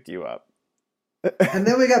before I picked you up. And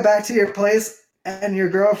then we got back to your place and your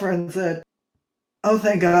girlfriend said, "Oh,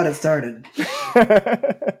 thank God it started."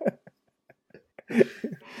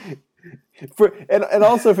 And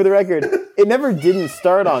also for the record, it never didn't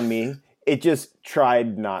start on me. It just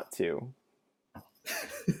tried not to.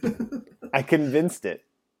 I convinced it.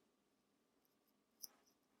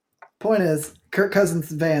 Point is, Kirk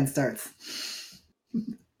Cousins' van starts.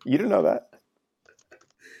 You don't know that.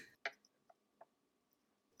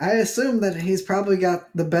 I assume that he's probably got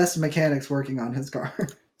the best mechanics working on his car.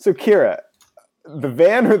 So, Kira, the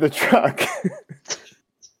van or the truck?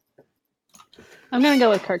 I'm going to go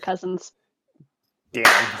with Kirk Cousins. Damn.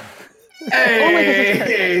 Only because it's Kirk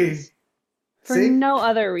Cousins. For no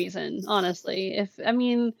other reason, honestly.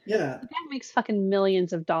 The guy makes fucking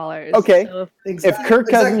millions of dollars. Okay. So if Kirk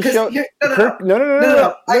Cousins shows...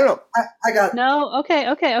 No. I got... No,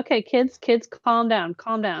 okay. Kids, calm down.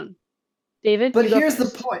 David, but here's the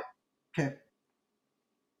point. Okay.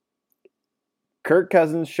 Kirk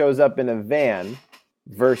Cousins shows up in a van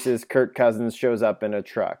versus Kirk Cousins shows up in a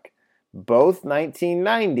truck. Both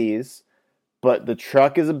 1990s, but the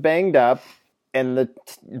truck is banged up and the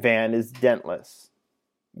van is dentless.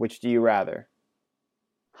 Which do you rather?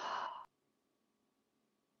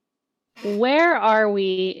 Where are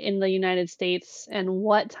we in the United States and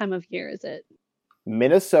what time of year is it?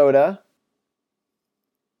 Minnesota.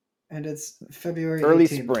 And it's February early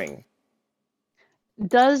 18th. Spring.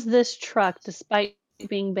 Does this truck, despite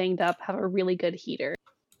being banged up, have a really good heater?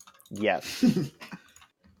 Yes.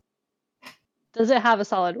 Does it have a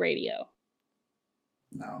solid radio?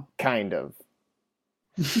 No. Kind of.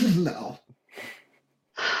 No.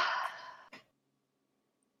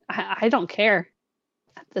 I don't care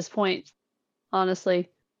at this point, honestly.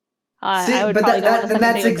 See, but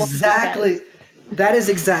that is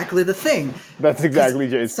exactly the thing. That's exactly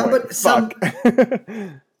Jay's point.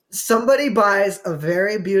 Somebody buys a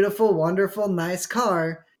very beautiful, wonderful, nice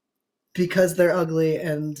car because they're ugly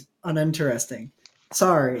and uninteresting.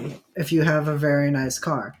 Sorry if you have a very nice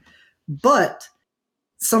car. But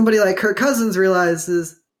somebody like Kirk Cousins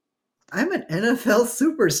realizes, I'm an NFL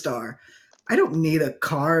superstar. I don't need a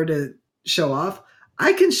car to show off.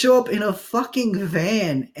 I can show up in a fucking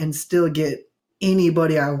van and still get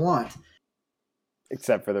anybody I want.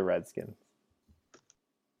 Except for the Redskins.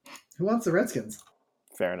 Who wants the Redskins?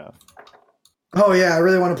 Fair enough. Oh, yeah, I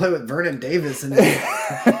really want to play with Vernon Davis in his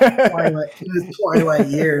twilight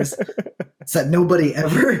years. Said nobody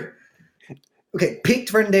ever. Okay,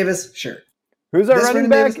 peaked Vernon Davis, sure. Who's our running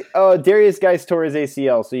back? Oh, Darius Geis tore his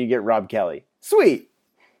ACL, so you get Rob Kelly. Sweet.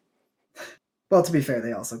 Well, to be fair,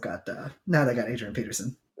 they also got now they got Adrian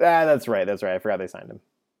Peterson. That's right. I forgot they signed him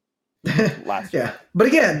last year. Yeah, but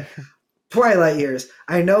again, twilight years.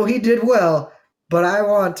 I know he did well, but I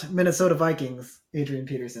want Minnesota Vikings Adrian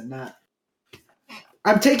Peterson, not.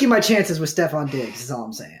 I'm taking my chances with Stephon Diggs. Is all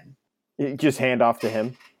I'm saying. You just hand off to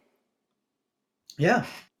him. Yeah.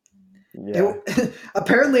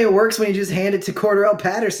 Apparently, it works when you just hand it to Cordarrelle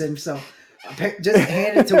Patterson. So just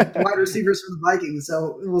hand it to wide receivers for the Vikings.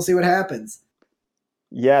 So we'll see what happens.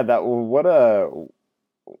 Yeah, what a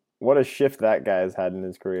shift that guy has had in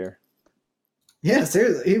his career. Yeah,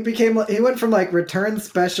 seriously, he went from like return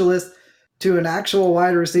specialist to an actual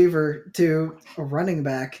wide receiver to a running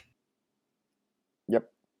back.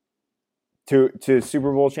 Yep. To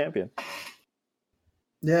Super Bowl champion.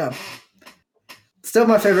 Yeah. Still,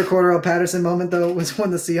 my favorite Cordarrelle Patterson moment though was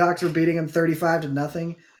when the Seahawks were beating him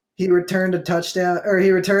 35-0. He returned a touchdown, or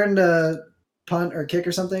he returned a punt or kick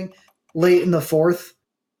or something late in the fourth,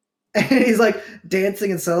 and he's like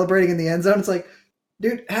dancing and celebrating in the end zone. It's like,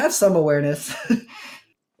 dude, have some awareness.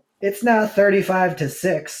 It's now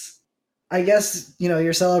 35-6. I guess,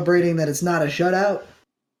 you're celebrating that it's not a shutout,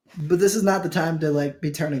 but this is not the time to like be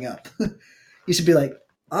turning up. You should be like,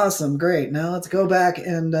 awesome, great. Now let's go back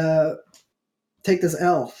and take this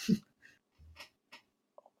L.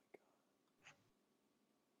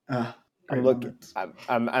 I'm looking.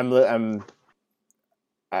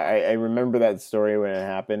 I remember that story when it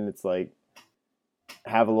happened. It's like,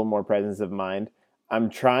 have a little more presence of mind. I'm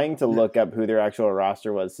trying to look up who their actual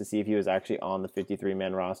roster was to see if he was actually on the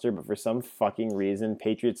 53-man roster, but for some fucking reason,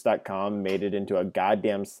 Patriots.com made it into a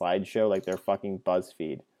goddamn slideshow like their fucking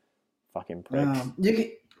BuzzFeed. Fucking pricks. You can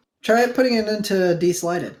try putting it into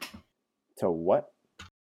D-slided. To what?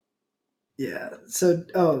 Yeah. So,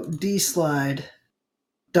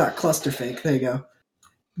 dslide.clusterfake. There you go.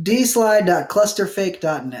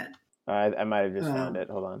 dslide.clusterfake.net. I might have just found it.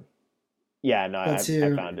 Hold on. Yeah, no, I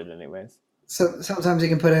found it anyways. So sometimes you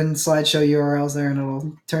can put in slideshow URLs there and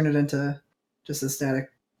it'll turn it into just a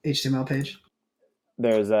static HTML page.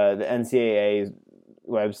 There's the NCAA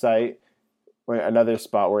website, another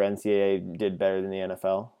spot where NCAA did better than the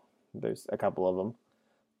NFL. There's a couple of them.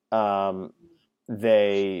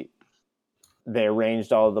 They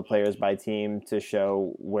arranged all of the players by team to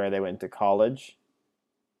show where they went to college.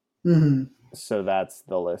 Mm-hmm. So that's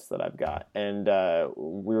the list that I've got. And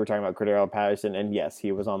we were talking about Cordarrelle Patterson, and yes,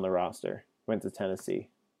 he was on the roster. Went to Tennessee.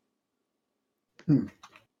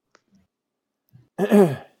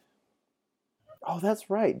 Oh, that's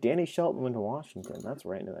right. Danny Shelton went to Washington. That's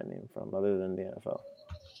where I knew that name from, other than the NFL.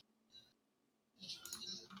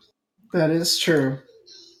 That is true.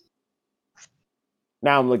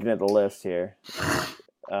 Now I'm looking at the list here.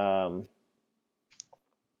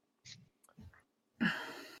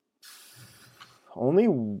 Only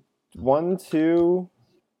 1, 2,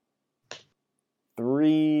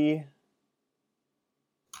 3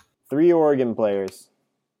 Oregon players.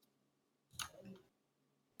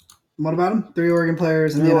 What about them? 3 Oregon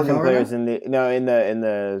players in the Oregon NFL players right now? in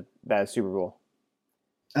the that Super Bowl.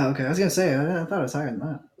 Oh, okay. I was gonna say I thought it was higher than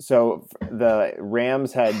that. So the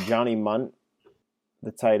Rams had Johnny Munt,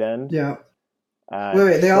 the tight end. Yeah.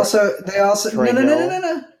 Wait. They also Troy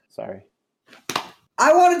no. Sorry.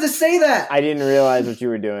 I wanted to say that. I didn't realize what you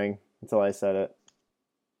were doing until I said it.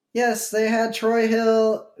 Yes, they had Troy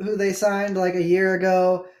Hill, who they signed like a year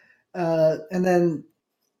ago, and then,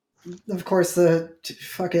 of course, the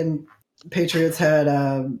fucking Patriots had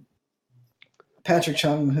Patrick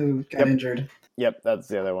Chung, who got injured. Yep, that's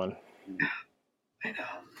the other one. I know.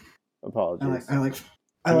 Apologies.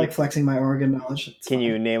 I like flexing my Oregon knowledge. It's Can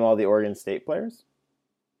you name all the Oregon State players?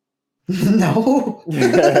 No.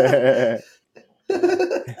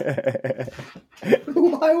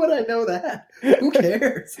 Why would I know that? Who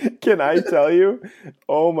cares? Can I tell you?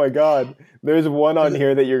 Oh my god. There's one on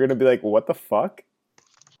here that you're going to be like, what the fuck?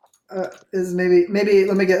 Is maybe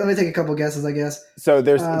let me take a couple guesses, I guess. So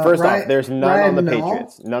there's first off, there's none Ryan on the Nall?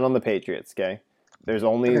 Patriots. None on the Patriots, okay? There's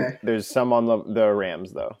some on the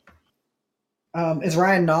Rams though. Is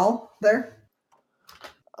Ryan Nall there?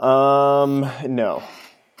 No.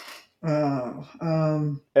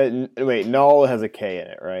 Wait, Nall has a K in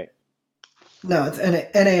it, right? No, it's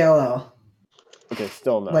Nall. Okay,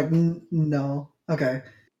 still no. Like no. Okay.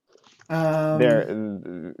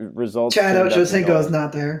 Results. Chad Ochocinco is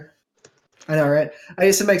not there. I know, right? I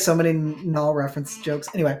used to make so many Nall reference jokes.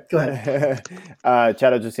 Anyway, go ahead.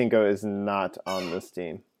 Chad Ochocinco is not on this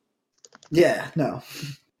team. Yeah, no.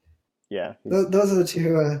 Yeah. Those are the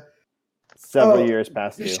two. Several years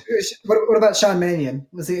past you. What about Sean Mannion?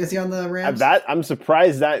 Is he on the Rams? I'm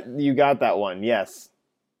surprised that you got that one. Yes.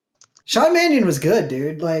 Sean Mannion was good,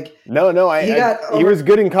 dude. Like he was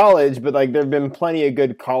good in college, but like there have been plenty of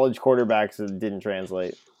good college quarterbacks that didn't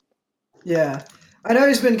translate. Yeah, I know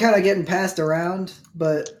he's been kind of getting passed around,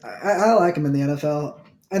 but I like him in the NFL.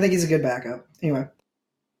 I think he's a good backup. Anyway.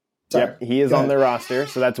 Sorry. Yep, he is on their roster,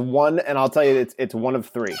 so that's one, and I'll tell you it's one of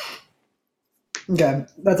 3. Okay,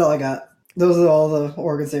 that's all I got. Those are all the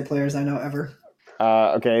Oregon State players I know ever.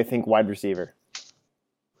 Okay, I think wide receiver.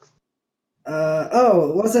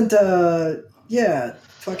 Wasn't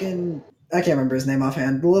fucking I can't remember his name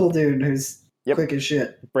offhand. The little dude who's quick as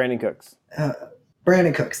shit. Brandon Cooks.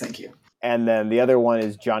 Brandon Cooks, thank you. And then the other one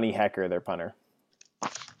is Johnny Hecker, their punter.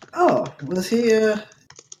 Oh, was he? He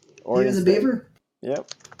was a Beaver.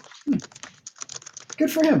 Yep.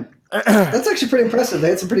 Good for him. That's actually pretty impressive. They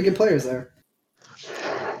had some pretty good players there.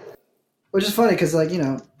 Which is funny because, like,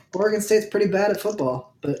 Oregon State's pretty bad at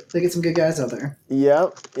football, but they get some good guys out there.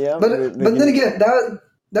 Yep. But then again, that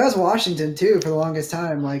was Washington too for the longest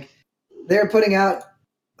time. Like, they were putting out.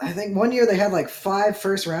 I think one year they had like 5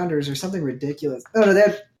 first-rounders or something ridiculous. Oh no, they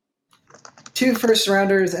had 2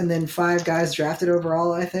 first-rounders and then 5 guys drafted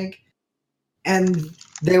overall, I think. And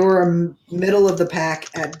they were a middle of the pack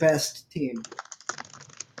at best team.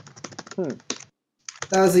 That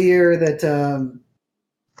was the year that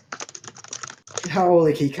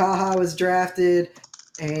Haole Kikaha was drafted,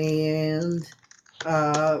 and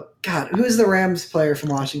who's the Rams player from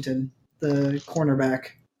Washington? The cornerback.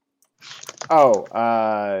 Oh,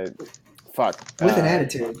 fuck. With an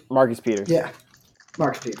attitude. Marcus Peters. Yeah,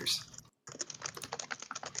 Marcus Peters.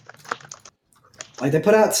 Like, they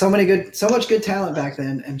put out so much good talent back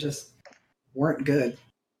then, and just weren't good.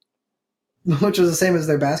 Which was the same as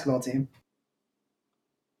their basketball team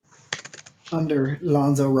under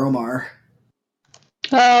Lonzo Romar.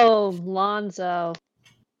 Oh, Lonzo.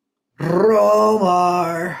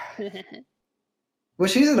 Romar.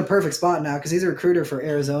 Which he's in a perfect spot now because he's a recruiter for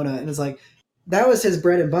Arizona, and it's like that was his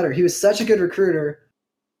bread and butter. He was such a good recruiter,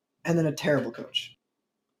 and then a terrible coach.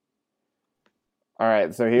 All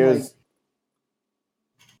right, so here's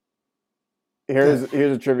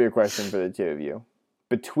a trivia question for the two of you.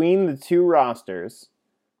 Between the 2 rosters,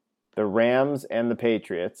 the Rams and the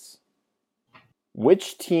Patriots,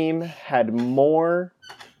 which team had more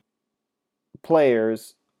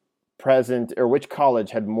players present, or which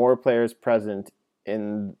college had more players present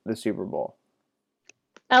in the Super Bowl?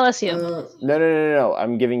 LSU. No.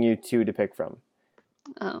 I'm giving you 2 to pick from.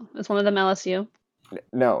 Oh, is one of them LSU?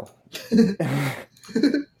 No.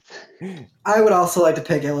 I would also like to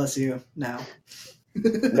pick LSU now.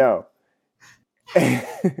 No.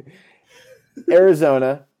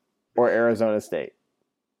 Arizona or Arizona State?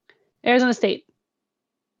 Arizona State.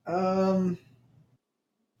 Let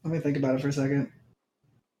me think about it for a second.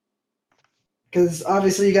 Because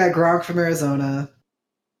obviously you got Gronk from Arizona.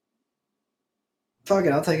 Fuck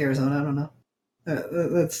it, I'll take Arizona. I don't know.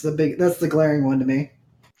 That's the glaring one to me.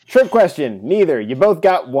 Trick question. Neither. You both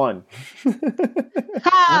got one.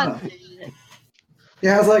 Ha!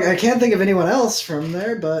 Yeah, I was like, I can't think of anyone else from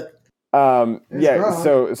there, but yeah.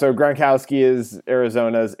 Gronk. So Gronkowski is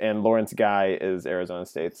Arizona's, and Lawrence Guy is Arizona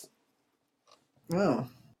State's. Oh,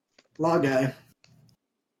 law guy.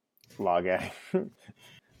 Law guy. Look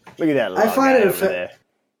at that law I find guy it over there.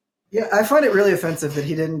 Yeah, I find it really offensive that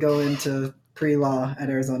he didn't go into pre-law at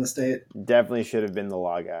Arizona State. Definitely should have been the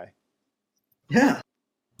law guy. Yeah.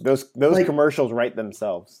 Those like, commercials write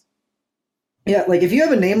themselves. Yeah, like if you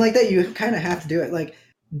have a name like that, you kind of have to do it. Like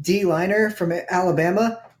D Liner from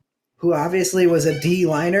Alabama, who obviously was a D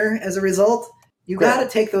liner as a result. You got to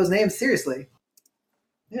take those names seriously.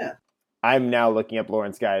 Yeah. I'm now looking up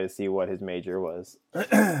Lawrence Guy to see what his major was.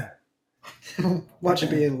 Watch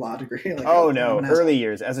it be a law degree. Like early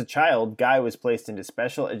years. As a child, Guy was placed into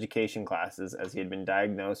special education classes as he had been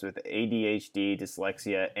diagnosed with ADHD,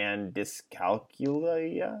 dyslexia, and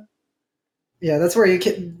dyscalculia. Yeah, that's where you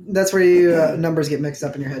numbers get mixed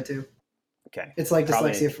up in your head too. Okay, it's like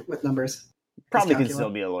dyslexia with numbers. Probably could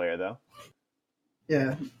still be a lawyer though.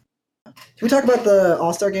 Yeah. Can we talk about the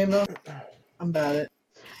All-Star game though? I'm about it.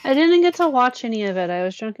 I didn't get to watch any of it. I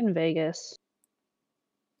was drunk in Vegas.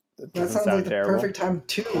 That sounds like the perfect time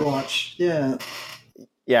to watch. Yeah.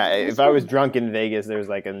 Yeah, if I was drunk in Vegas, there's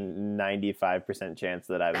like a 95% chance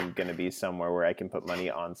that I'm going to be somewhere where I can put money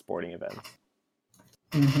on sporting events.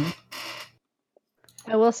 Mm-hmm.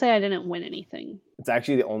 I will say I didn't win anything. It's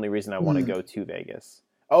actually the only reason I want to go to Vegas.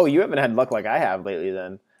 Oh, you haven't had luck like I have lately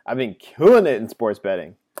then. I've been killing it in sports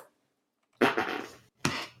betting.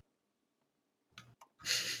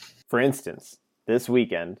 For instance, this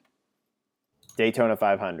weekend, Daytona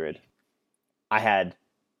 500, I had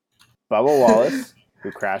Bubba Wallace, who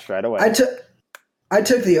crashed right away. I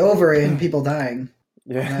took the over in people dying.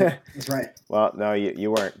 Yeah, that's right. Well, no,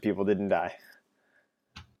 you weren't. People didn't die.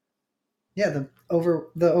 Yeah, the over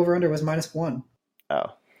under was -1. Oh,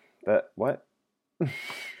 but what?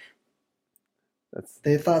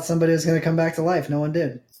 They thought somebody was going to come back to life. No one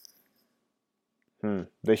did.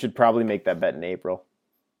 They should probably make that bet in April.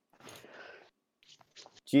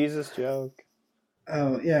 Jesus joke.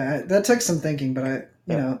 Oh yeah, that took some thinking, but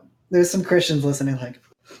you know, there's some Christians listening. Like,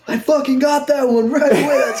 I fucking got that one right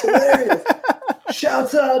away. That's hilarious.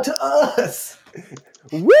 Shouts out to us.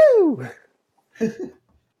 Woo! We're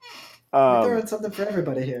throwing something for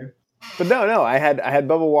everybody here. But no, I had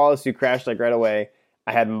Bubba Wallace who crashed like right away.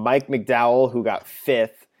 I had Mike McDowell who got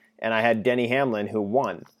 5th, and I had Denny Hamlin who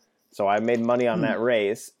won. So I made money on that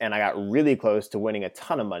race, and I got really close to winning a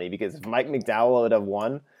ton of money because if Mike McDowell would have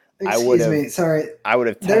won, I would have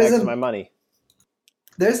 10x my money.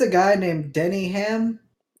 There's a guy named Denny Hamlin.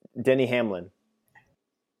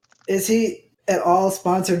 Is he at all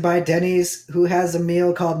sponsored by Denny's, who has a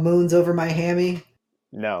meal called Moons Over My Hammy?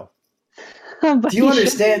 No. Do you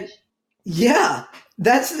understand? Yeah,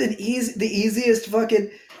 that's the easiest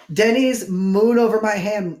fucking Denny's Moon Over My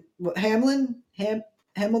Hamilton.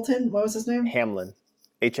 What was his name? Hamlin.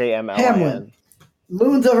 Hamlin. Hamlin.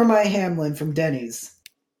 Moons Over My Hamlin from Denny's.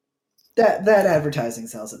 That advertising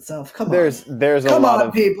sells itself. Come on. There's a lot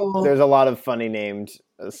of people. There's a lot of funny named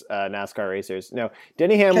NASCAR racers. No,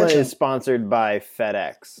 Denny Hamlin is sponsored by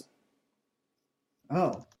FedEx.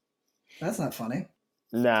 Oh, that's not funny.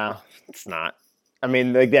 No, it's not. I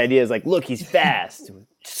mean, like the idea is like, look, he's fast.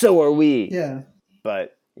 So are we. Yeah.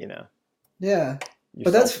 But you know. Yeah.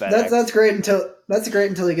 But that's great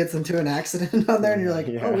until he gets into an accident on there, and you're like,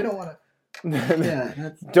 oh, we don't want to.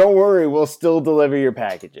 Yeah. Don't worry, we'll still deliver your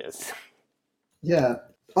packages. Yeah.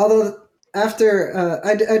 Although after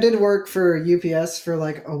I did work for UPS for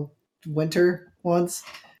like a winter once,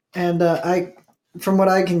 and from what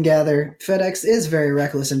I can gather, FedEx is very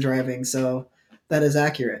reckless in driving, so that is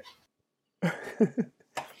accurate.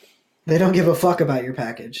 They don't give a fuck about your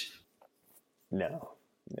package. No.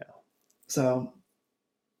 So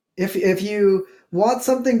if you want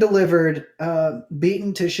something delivered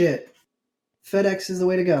beaten to shit, FedEx is the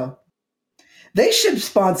way to go. They should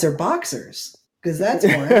sponsor boxers because that's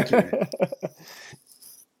more accurate.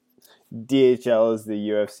 DHL is the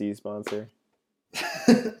UFC sponsor.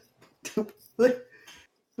 How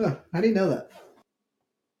do you know that?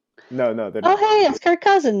 No, they're not. Oh, hey, it's Kirk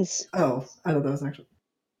Cousins. Oh, I thought that was actually.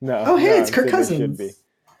 No. Oh, hey, it's Kirk Cousins. Should be.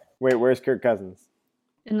 Wait, where's Kirk Cousins?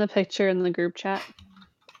 In the picture in the group chat.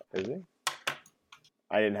 Is he?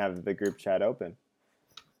 I didn't have the group chat open.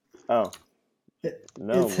 Oh.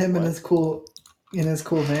 No. It's him in his cool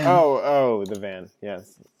van. Oh, the van.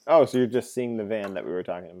 Yes. Oh, so you're just seeing the van that we were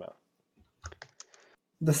talking about.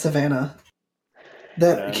 The Savannah.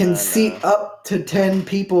 that can seat up to 10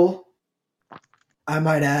 people, I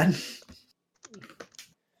might add.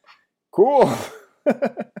 Cool.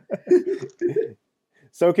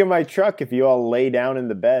 So can my truck if you all lay down in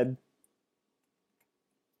the bed.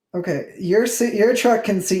 Okay, your truck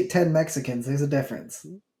can seat 10 Mexicans. There's a difference.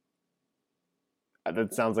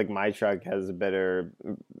 That sounds like my truck has a better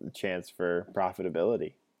chance for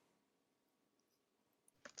profitability.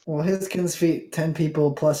 Well, his can seat 10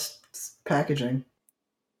 people plus packaging.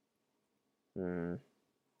 I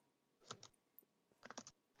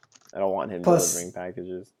don't want him delivering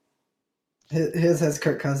packages. His has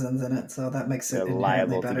Kirk Cousins in it, so that makes it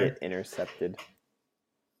liable better. To get intercepted.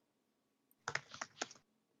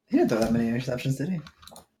 He didn't throw that many interceptions, did he?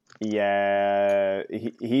 Yeah,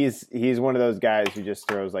 he's one of those guys who just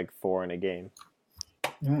throws like 4 in a game.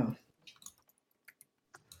 Yeah.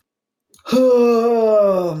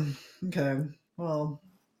 Okay. Well,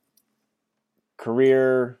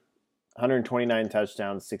 career 129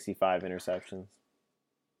 touchdowns, 65 interceptions.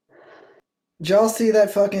 Did y'all see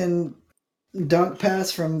that fucking dunk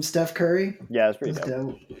pass from Steph Curry? Yeah, it's pretty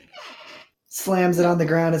dope. Slams it on the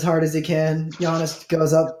ground as hard as he can. Giannis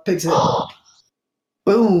goes up, picks it,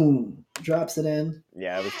 boom, drops it in.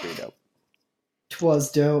 Yeah, it was pretty dope. It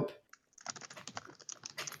was dope.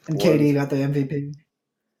 And KD got the MVP.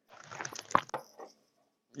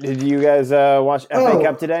 Did you guys watch FA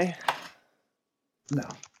Cup today? No.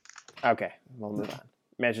 Okay, we'll move on.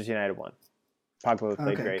 Manchester United won. Pogba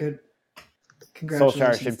played great. Good.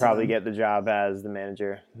 Solskjaer should probably get the job as the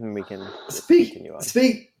manager, and we can continue on.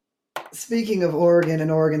 Speaking of Oregon and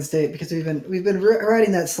Oregon State, because we've been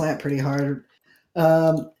riding that slant pretty hard.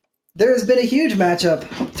 There has been a huge matchup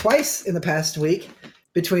twice in the past week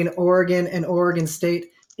between Oregon and Oregon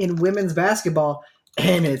State in women's basketball,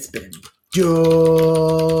 and it's been dope.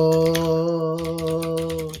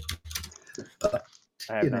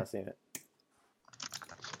 I have not seen it.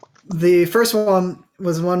 The first one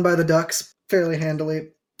was won by the Ducks fairly handily,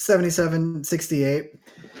 77-68. It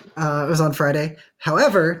was on Friday.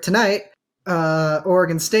 However, tonight,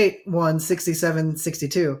 Oregon State won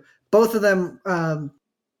 67-62. Both of them,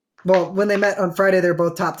 when they met on Friday, they're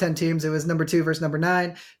both top 10 teams. It was number 2 versus number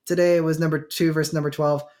 9. Today, it was number 2 versus number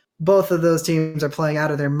 12. Both of those teams are playing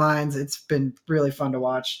out of their minds. It's been really fun to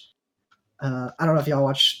watch. I don't know if y'all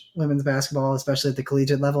watch women's basketball, especially at the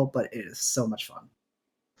collegiate level, but it is so much fun.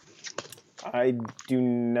 I do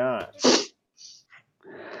not.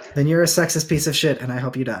 Then you're a sexist piece of shit, and I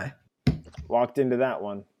hope you die. Walked into that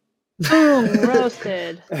one. Boom,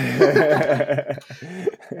 roasted. That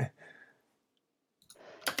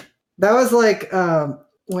was like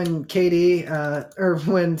when KD or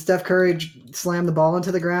when Steph Curry slammed the ball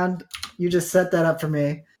into the ground. You just set that up for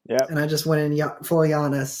me. Yeah. And I just went in full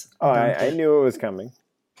Giannis. Oh, I knew it was coming.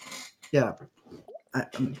 Yeah.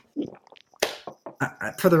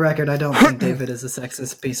 For the record, I don't think David is a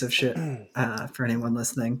sexist piece of shit for anyone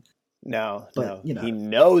listening. No, but, you know. He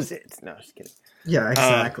knows it. No, just kidding. Yeah,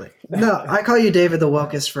 exactly. No, I call you David the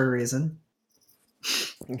wokest for a reason.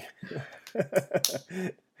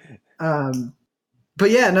 But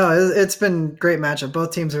yeah, no, it's been a great matchup.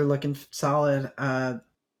 Both teams are looking solid.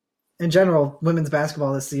 In general, women's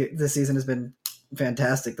basketball this season has been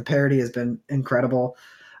fantastic. The parity has been incredible.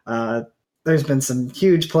 There's been some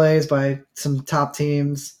huge plays by some top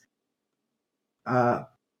teams. I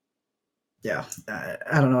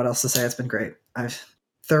don't know what else to say. It's been great. I've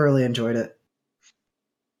thoroughly enjoyed it.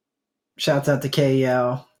 Shouts out to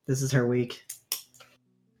K.E.L. This is her week.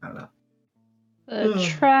 I don't know. The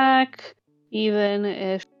track, even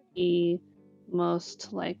if he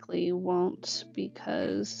most likely won't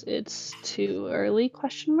because it's too early,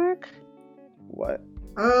 question mark? What?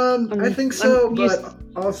 I think so, but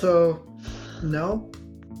also no.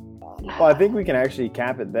 Well, I think we can actually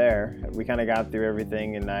cap it there. We kind of got through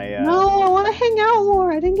everything, and No, I want to hang out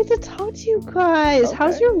more. I didn't get to talk to you guys. Okay.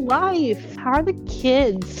 How's your life? How are the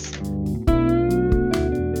kids?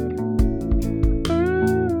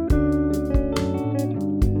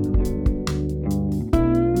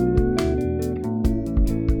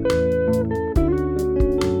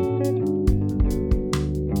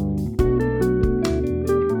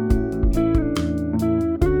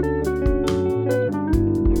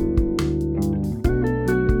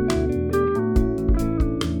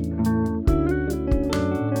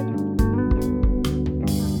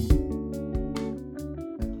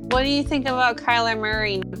 What do you think about Kyler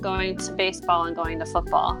Murray going to baseball and going to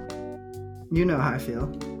football? You know how I feel.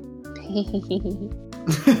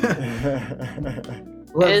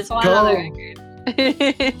 Let's go.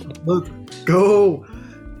 Let's go.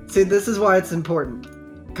 See, this is why it's important.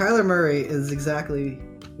 Kyler Murray is exactly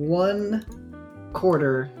 1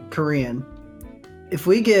 quarter Korean. If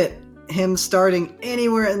we get him starting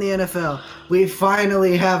anywhere in the NFL, we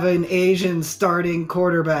finally have an Asian starting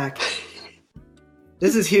quarterback.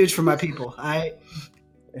 This is huge for my people.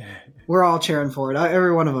 We're all cheering for it.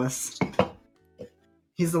 Every one of us.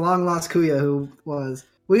 He's the long lost Kuya who was.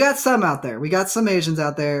 We got some out there. We got some Asians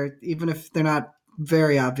out there, even if they're not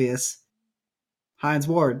very obvious. Hines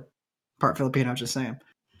Ward, part Filipino, just saying.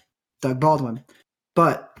 Doug Baldwin,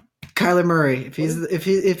 but Kyler Murray, if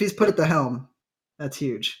he's put at the helm, that's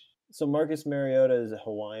huge. So Marcus Mariota is a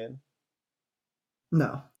Hawaiian?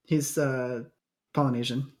 No, he's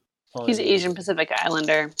Polynesian. He's Asian Pacific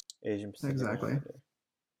Islander. Asian Pacific exactly. Islander.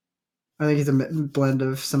 I think he's a blend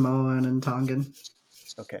of Samoan and Tongan.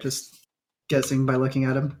 Okay. Just guessing by looking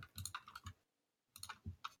at him.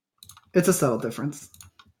 It's a subtle difference.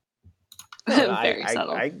 Very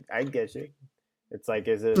subtle. I get you. It's like,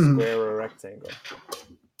 is it a square or a rectangle?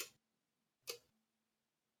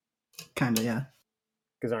 Kind of, yeah.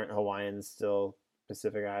 Because aren't Hawaiians still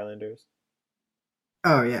Pacific Islanders?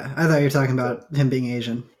 Oh, yeah. I thought you were talking about him being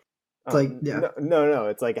Asian. It's like, yeah. No.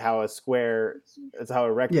 It's like how a square. It's how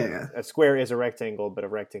a rectangle. Yeah. A square is a rectangle, but a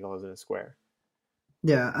rectangle isn't a square.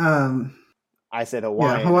 Yeah. I said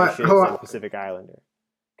Hawaiian. I should have said Pacific Islander,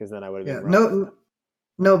 because then I would have been wrong.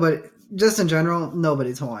 No, but just in general,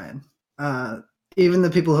 nobody's Hawaiian. Even the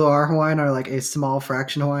people who are Hawaiian are like a small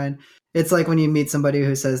fraction Hawaiian. It's like when you meet somebody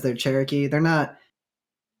who says they're Cherokee. They're not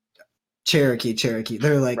Cherokee.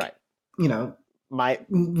 They're like,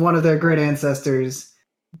 one of their great ancestors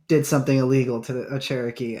did something illegal to a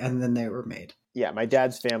Cherokee, and then they were made. Yeah, my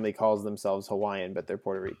dad's family calls themselves Hawaiian, but they're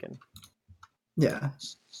Puerto Rican. Yeah.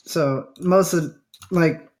 So most of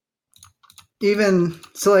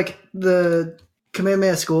the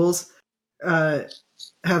Kamehameha schools are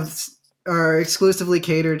exclusively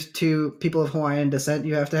catered to people of Hawaiian descent.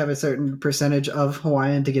 You have to have a certain percentage of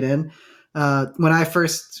Hawaiian to get in. When I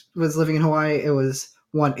first was living in Hawaii, it was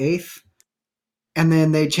 1/8, and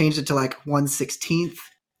then they changed it to like 1/16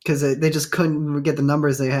 because they just couldn't get the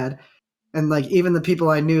numbers they had. And like even the people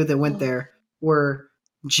I knew that went there were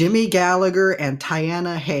Jimmy Gallagher and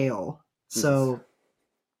Tiana Hale. So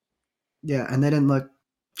yeah, and they didn't look.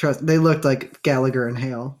 They looked like Gallagher and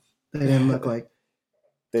Hale. They didn't look like.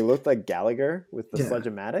 They looked like Gallagher with the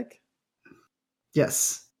Sledge-O-Matic?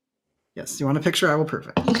 Yes. You want a picture? I will prove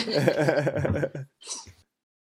it.